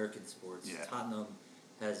in American sports, Yeah. Tottenham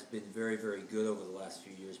has been very, very good over the last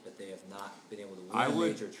few years, but they have not been able to I win a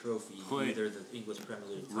would major trophy, put- either the English Premier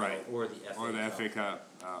League title Right. or the FA Or the Cup. FA Cup,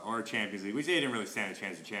 or Champions League, which they didn't really stand a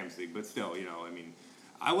chance in Champions League, but still, I mean,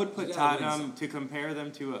 I would put You gotta win Tottenham, some. to compare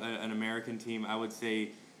them to an American team, I would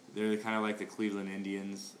say they're kind of like the Cleveland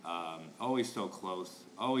Indians, always so close,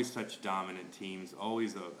 always such dominant teams,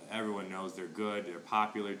 always, everyone knows they're good, they're a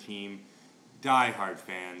popular team, die-hard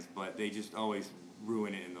fans, but they just always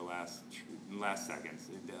ruin it in the last seconds,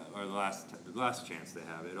 or the last chance they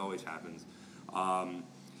have. It always happens.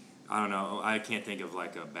 I don't know. I can't think of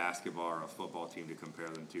like a basketball or a football team to compare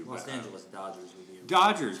them to. Los but, Angeles Dodgers would be.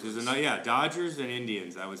 Dodgers is another. Yeah, Dodgers and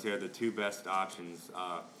Indians. I would say are the two best options.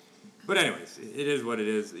 But anyways, it is what it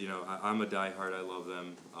is. I'm a diehard. I love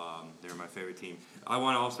them. They're my favorite team. I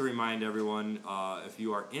want to also remind everyone, if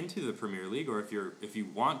you are into the Premier League, or if you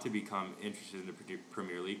want to become interested in the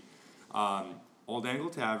Premier League, Old Angle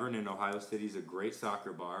Tavern in Ohio City is a great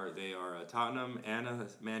soccer bar. They are a Tottenham and a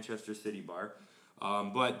Manchester City bar,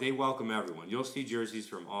 but they welcome everyone. You'll see jerseys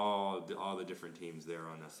from all the different teams there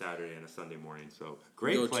on a Saturday and a Sunday morning. So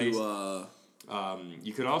great Go place. to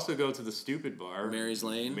You could also go to the Stupid Bar. Mary's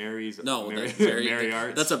Lane? Mary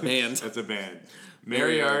Arts. That's a band. That's a band.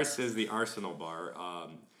 Mary Mary Arts. Arts is the Arsenal bar.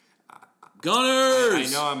 Gunners!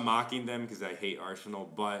 I know I'm mocking them because I hate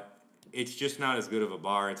Arsenal, but it's just not as good of a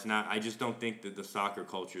bar. It's not. I just don't think that the soccer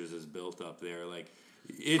culture is as built up there. Like,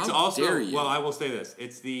 it's How also. dare you. Well, I will say this.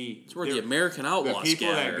 It's where the American Outlaws the people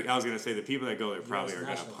gather. that I was gonna say the people that go there probably are gonna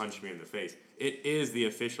national punch team. me in the face. It is the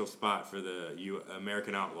official spot for the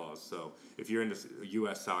American Outlaws. So if you're into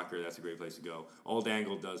U.S. soccer, that's a great place to go. Old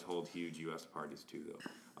Angle does hold huge U.S. parties too,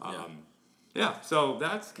 though. Yeah. So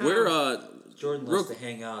that's kind Where, of. Jordan real- loves to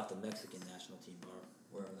hang out at the Mexican national team bar,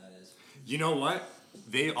 wherever that is. You know what?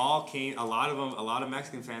 They all came. A lot of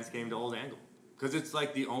Mexican fans came to Old Angle because it's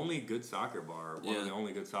like the only good soccer bar. One of the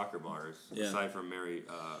only good soccer bars aside from Mary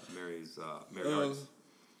Arts.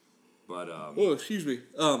 But Oh, excuse me.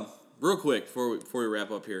 Real quick before we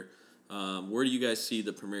wrap up here, where do you guys see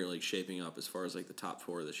the Premier League shaping up as far as like the top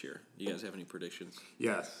four this year? Do you guys have any predictions?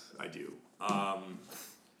 yes, I do.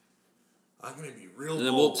 I'm gonna be real. And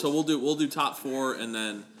then bold. we'll do top four, and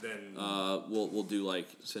then Then- we'll do like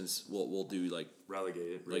since we'll do like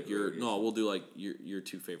relegated. like we'll do like your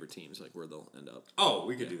two favorite teams, like where they'll end up. Oh,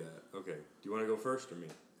 we could do that. Okay. Do you want to go first or me?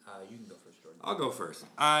 You can go first, Jordan. I'll go first.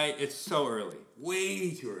 It's so early,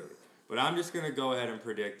 way too early. But I'm just gonna go ahead and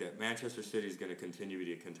predict that Manchester City is gonna continue to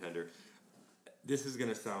be a contender. This is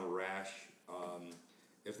gonna sound rash.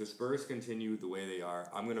 If the Spurs continue the way they are,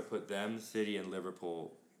 I'm gonna put them, City, and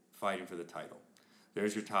Liverpool fighting for the title.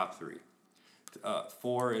 There's your top three.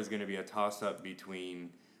 4 is gonna be a toss-up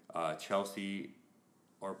between Chelsea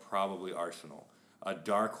or probably Arsenal. A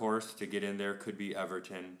dark horse to get in there could be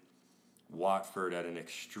Everton. Watford at an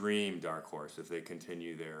extreme dark horse if they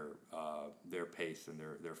continue their pace and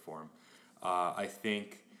their form. I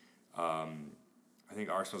think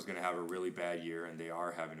Arsenal's going to have a really bad year, and they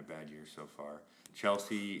are having a bad year so far.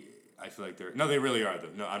 Chelsea, I feel like they really are though.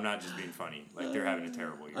 No, I'm not just being funny. Like they're having a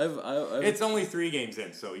terrible year. I've It's only 3 games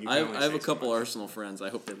in, so you. Can only I have say a so couple much. Arsenal friends. I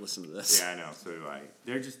hope they listen to this. Yeah, I know. So do I.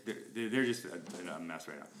 They're just a mess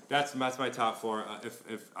right now. That's my top 4.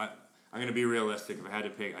 I'm going to be realistic. If I had to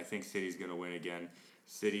pick, I think City's going to win again.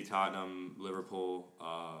 City, Tottenham, Liverpool,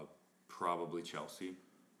 probably Chelsea.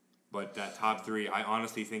 But that top 3, I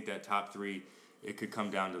honestly think that top 3, it could come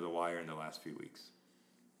down to the wire in the last few weeks.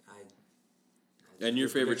 And your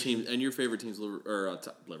favorite team, team's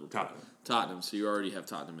Liverpool. Tottenham. So you already have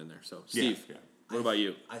Tottenham in there. So Steve, Yeah. what about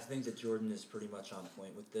you? I think that Jordan is pretty much on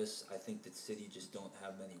point with this. I think that City just don't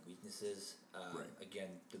have many weaknesses. Right. Again,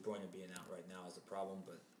 De Bruyne being out right now is a problem,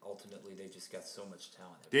 but ultimately they just got so much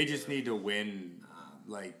talent. They just need to win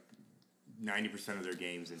like 90% of their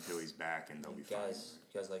games until he's back, and they'll be fine.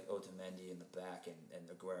 Guys like Otamendi in the back and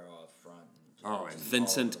Aguero up front. Oh, and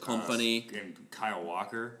Vincent Kompany. And Kyle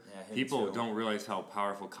Walker. Yeah, him People too. don't realize how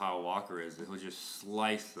powerful Kyle Walker is. He'll just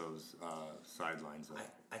slice those sidelines up.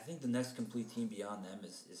 I think the next complete team beyond them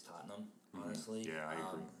is Tottenham, honestly. Yeah, I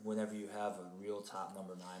agree. Whenever you have a real top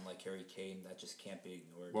number 9 like Harry Kane, that just can't be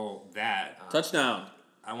ignored. Well, that Touchdown.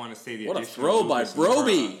 I want to say the What a addition throw of by Lucas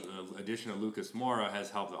Broby. Moura, the addition of Lucas Moura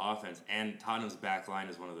has helped the offense, and Tottenham's back line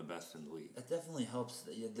is one of the best in the league. It definitely helps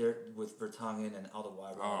there with Vertonghen and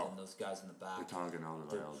Alderweireld and those guys in the back. Vertonghen and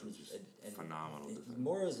Alderweireld is just phenomenal.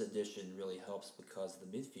 Mora's addition really helps because the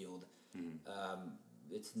midfield,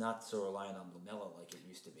 it's not so reliant on Lamela like it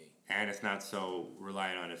used to be. And it's not so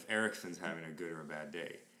reliant on if Eriksson's having a good or a bad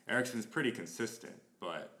day. Eriksson's pretty consistent,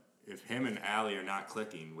 but if him and Allie are not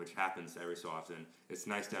clicking, which happens every so often, it's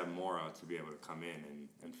nice to have Mora to be able to come in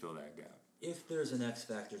and fill that gap. If there's an X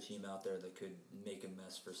Factor team out there that could make a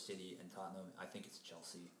mess for City and Tottenham, I think it's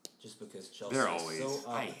Chelsea. Just because Chelsea is so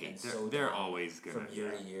up and so they're down always gonna from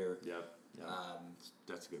year to year. Yep.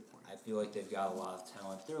 That's a good point. I feel like they've got a lot of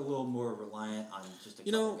talent. They're a little more reliant on just a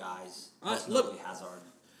couple guys. Look, Hazard.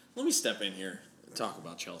 Let me step in here and talk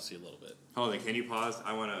about Chelsea a little bit. Hold on, can you pause?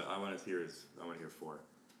 I want to hear 4.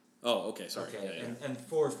 Oh, okay, sorry. Okay, Yeah. and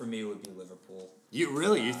 4 for me would be Liverpool. You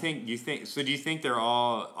really? You think? So do you think they're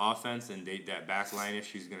all offense and that back line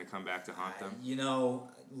issue is going to come back to haunt them?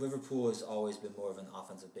 Liverpool has always been more of an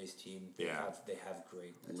offensive based team. They have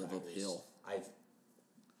great Liverpool.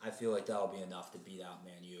 I feel like that'll be enough to beat out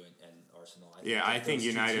Man U and Arsenal. I think those two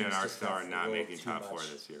United and teams just Arsenal are have not a little making too top 4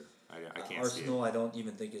 much. this year. I can't Arsenal, see it. I don't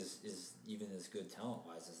even think is even as good talent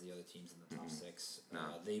wise as the other teams in the top 6. No.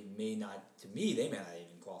 They may not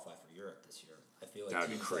even qualify for Europe this year. I feel like That would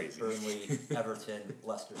be teams crazy. like Burnley, Everton,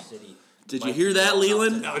 Leicester City. Did might you hear be that, well enough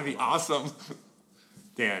Leland? to That would be not- awesome.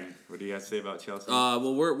 Dan, what do you guys say about Chelsea?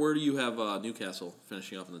 Well, where do you have Newcastle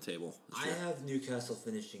finishing up on the table? I have Newcastle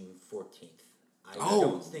finishing 14th. I Oh,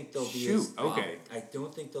 don't think they'll be shoot, okay. I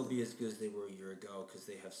don't think they'll be as good as they were a year ago because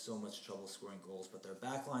they have so much trouble scoring goals. But their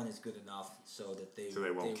back line is good enough so that they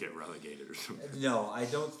won't get relegated or something. No, I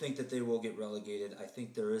don't think that they will get relegated. I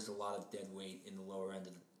think there is a lot of dead weight in the lower end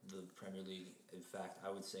of the Premier League. In fact, I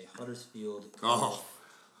would say Huddersfield, Cardiff,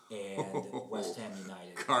 and West Ham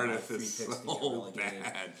United. Cardiff are my is 3 picks to get so relegated.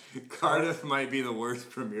 bad. Cardiff might be the worst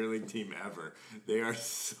Premier League team ever. They are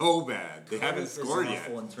so bad. They haven't Cardiff scored is yet.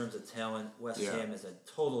 awful in terms of talent. West Yeah. Ham is a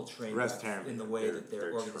total train West wreck Ham, in the way they're- that their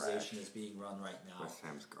they're organization trash. is being run right now. West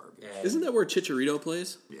Ham's garbage. And Isn't that where Chicharito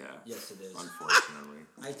plays? Yeah. Yes, it is. Unfortunately.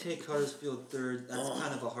 I take Huddersfield third. That's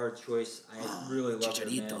kind of a hard choice. I really love their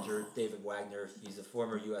Chicharito. manager, David Wagner. He's a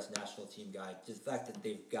former U.S. national team guy. Just the fact that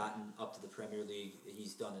they've gotten up to the Premier League,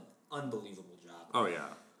 he's done an unbelievable job. Oh, yeah.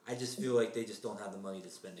 I just feel like they just don't have the money to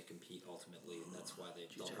spend to compete ultimately, and that's why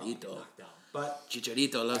they'll probably get Chicharito. knocked down. But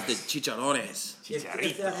Chicharito loves the chicharrones.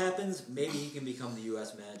 if that happens, maybe he can become the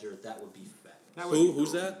U.S. manager. That would be fabulous. would be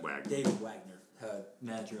Who's that? Wagner. David Wagner,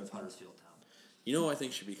 manager of Huddersfield Town. You know who I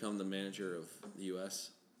think should become the manager of the U.S.?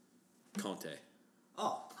 Conte.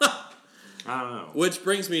 Oh, I don't know. Which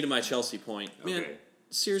brings me to my Chelsea point. Man, Okay.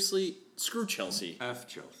 seriously, screw Chelsea. F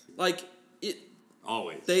Chelsea. Like, it.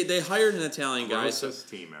 Always. They hired an Italian guy. So Grossest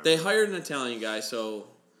team ever. they hired an Italian guy, so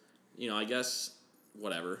I guess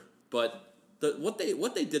whatever. But what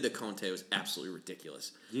they did to Conte was absolutely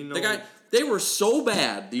ridiculous. You know- the guy, they were so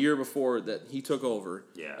bad the year before that he took over.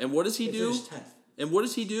 Yeah. And what does he they do? finished 10th. And what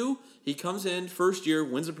does he do? He comes in first year,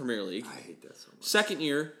 wins the Premier League. I hate that so much. Second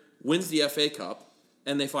year, wins the FA Cup,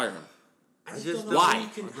 and they fire him. I just just don't know Why?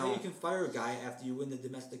 how you can fire a guy after you win the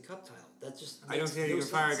domestic cup title. That just I don't makes think no you can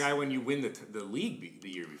fire a sense. guy when you win the league the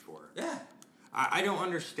year before. Yeah. I don't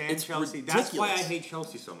understand It's Chelsea. That's why I ridiculous. hate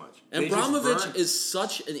Chelsea so much. And They just Abramovich burn- is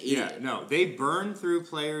such an idiot. Yeah, no, they burn through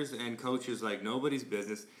players and coaches like nobody's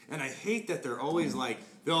business, and I hate that they're always like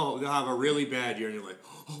they'll have a really bad year, and you're like,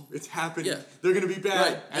 oh, it's happening. Yeah. They're gonna be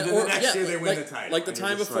bad, Right. and then the next year they win the title. Like the and you're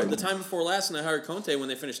time just before like, the time before last, and I hired Conte when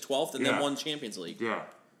they finished 12th and then Yeah. won Champions League. Yeah,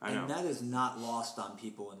 I know. And that is not lost on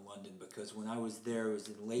people in London because when I was there, it was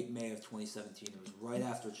in late May of 2017. It was right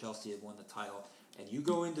after Chelsea had won the title. And you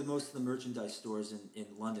go into most of the merchandise stores in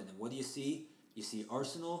London, and what do you see? You see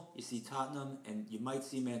Arsenal, you see Tottenham, and you might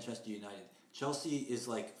see Manchester United. Chelsea is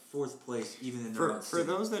like 4th place, even in their own For city.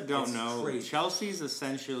 those that don't It's know, crazy. Chelsea's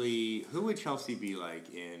essentially who would Chelsea be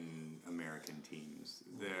like in American teams?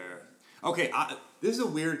 They're okay. This is a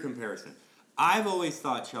weird comparison. I've always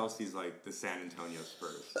thought Chelsea's like the San Antonio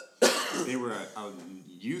Spurs. They were a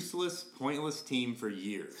useless, pointless team for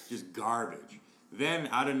years, just garbage. Then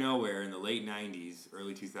out of nowhere in the late 90s,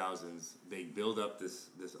 early 2000s, they build up this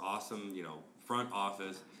awesome, front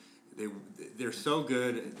office. They're so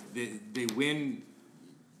good. They win.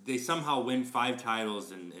 They somehow win 5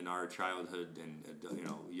 titles in our childhood and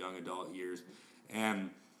young adult years, and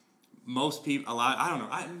most people, I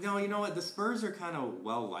don't know. You know what? The Spurs are kind of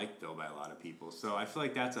well liked though by a lot of people. So I feel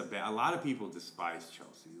like that's a lot of people despise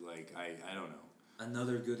Chelsea. Like I don't know.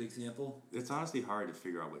 Another good example, It's honestly hard to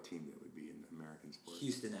figure out what team they would be in American sports.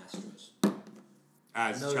 Houston Astros.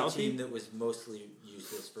 As Another Chelsea, team that was mostly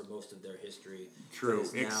useless for most of their history. true,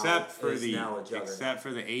 is now- except for is now a juggernaut.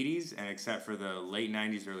 the 80s and except for the late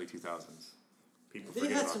 90s, early 2000s. People They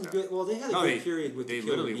forget had about some that. good. Well, they had a No, good they- period with they the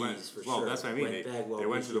Killer literally Bees went- for well, sure. that's what I mean. When They- Bagwell, they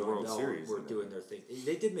went to the Rizzo, World and Bell Series were and doing their thing.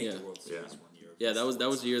 They did make Yeah. the World Series Yeah. one year. Yeah, that was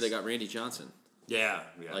the year they got Randy Johnson, Yeah.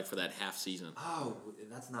 like for that half season. Oh,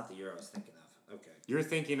 that's not the year I was thinking of. Okay. You're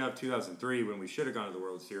thinking of 2003 when we should have gone to the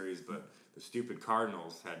World Series, but the stupid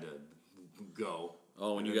Cardinals had to go.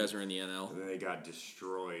 Oh, when And you then- guys were in the NL. And then they got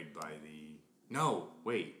destroyed by the. No,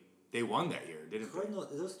 wait. They won that year, didn't they? Cardinal,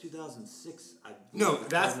 it was 2006. I No, believe the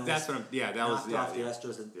that's Cardinals what I'm. Yeah, that was. knocked Yeah, off the yeah.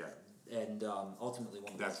 Astros and, Yeah. and ultimately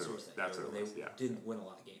won the That's World what it Series was. that That's year. what it was, They yeah. didn't win a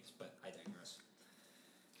lot of games, but I digress.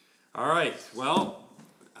 All right. Well,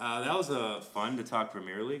 that was fun to talk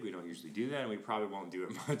Premier League. We don't usually do that, and we probably won't do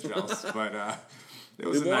it much else. But it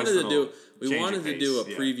was We a nice wanted to little do we change wanted of to do a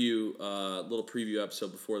pace, yeah. preview, little preview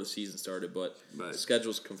episode before the season started, but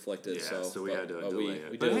schedules conflicted. Yeah, so we but- had to but delay we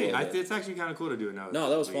it. did but a hey, little bit. it's actually kind of cool to do it now. No,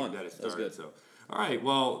 that was we- fun. That, it That was started, good. So, all right.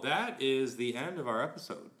 Well, that is the end of our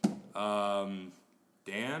episode.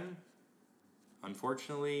 Dan,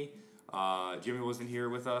 unfortunately, Jimmy wasn't here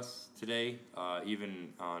with us today,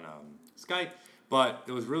 even on Skype. But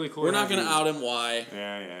it was really cool. We're to not have going to you- out him. Why?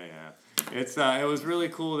 Yeah. It was really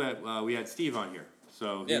cool that we had Steve on here.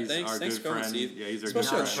 So Yeah, he's thanks our thanks good for coming, friend. Steve. Yeah, he's our especially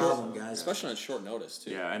good on friend. short, Problem, guys. especially on short notice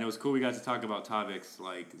too. Yeah, and it was cool. We got to talk about topics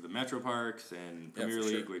like the Metro Parks and Yeah, Premier for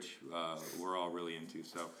League, sure. which we're all really into.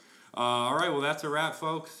 So, all right, well, that's a wrap,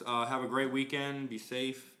 folks. Have a great weekend. Be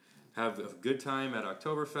safe. Have a good time at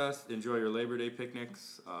Oktoberfest. Enjoy your Labor Day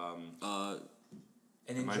picnics.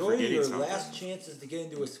 And Am I enjoy forgetting your something? last chances to get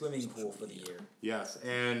into a swimming pool for the year. Yes,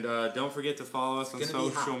 and don't forget to follow us on It's gonna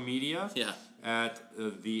be social hot. media. Yeah. At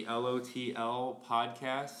the LOTL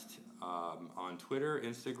podcast on Twitter,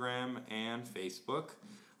 Instagram, and Facebook.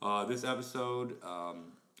 This episode,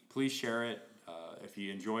 please share it if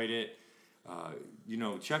you enjoyed it.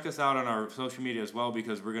 Check us out on our social media as well,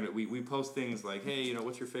 because we post things like, hey,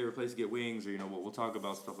 what's your favorite place to get wings, or we'll talk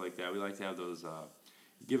about stuff like that. We like to have those.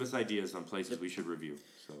 Give us ideas on places we should review.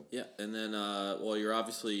 So Yeah, and then you're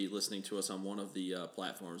obviously listening to us on one of the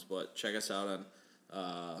platforms, but check us out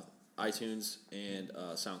on iTunes and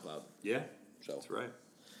SoundCloud. yeah, So that's right.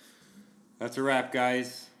 That's a wrap,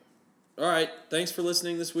 guys. all right, thanks for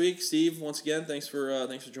listening this week, Steve. Once again, thanks for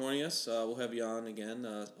joining us. We'll have you on again,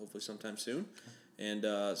 hopefully sometime soon. And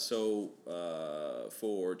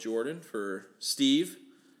for Jordan, for Steve.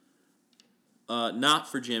 Not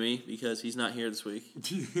for Jimmy, because he's not here this week.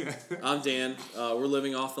 I'm Dan. We're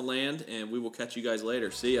living off the land, and we will catch you guys later.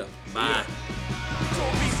 See ya. Bye.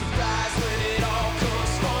 Don't be surprised when it all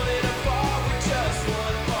comes falling apart with just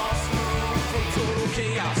one false move from total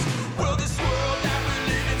chaos. Will this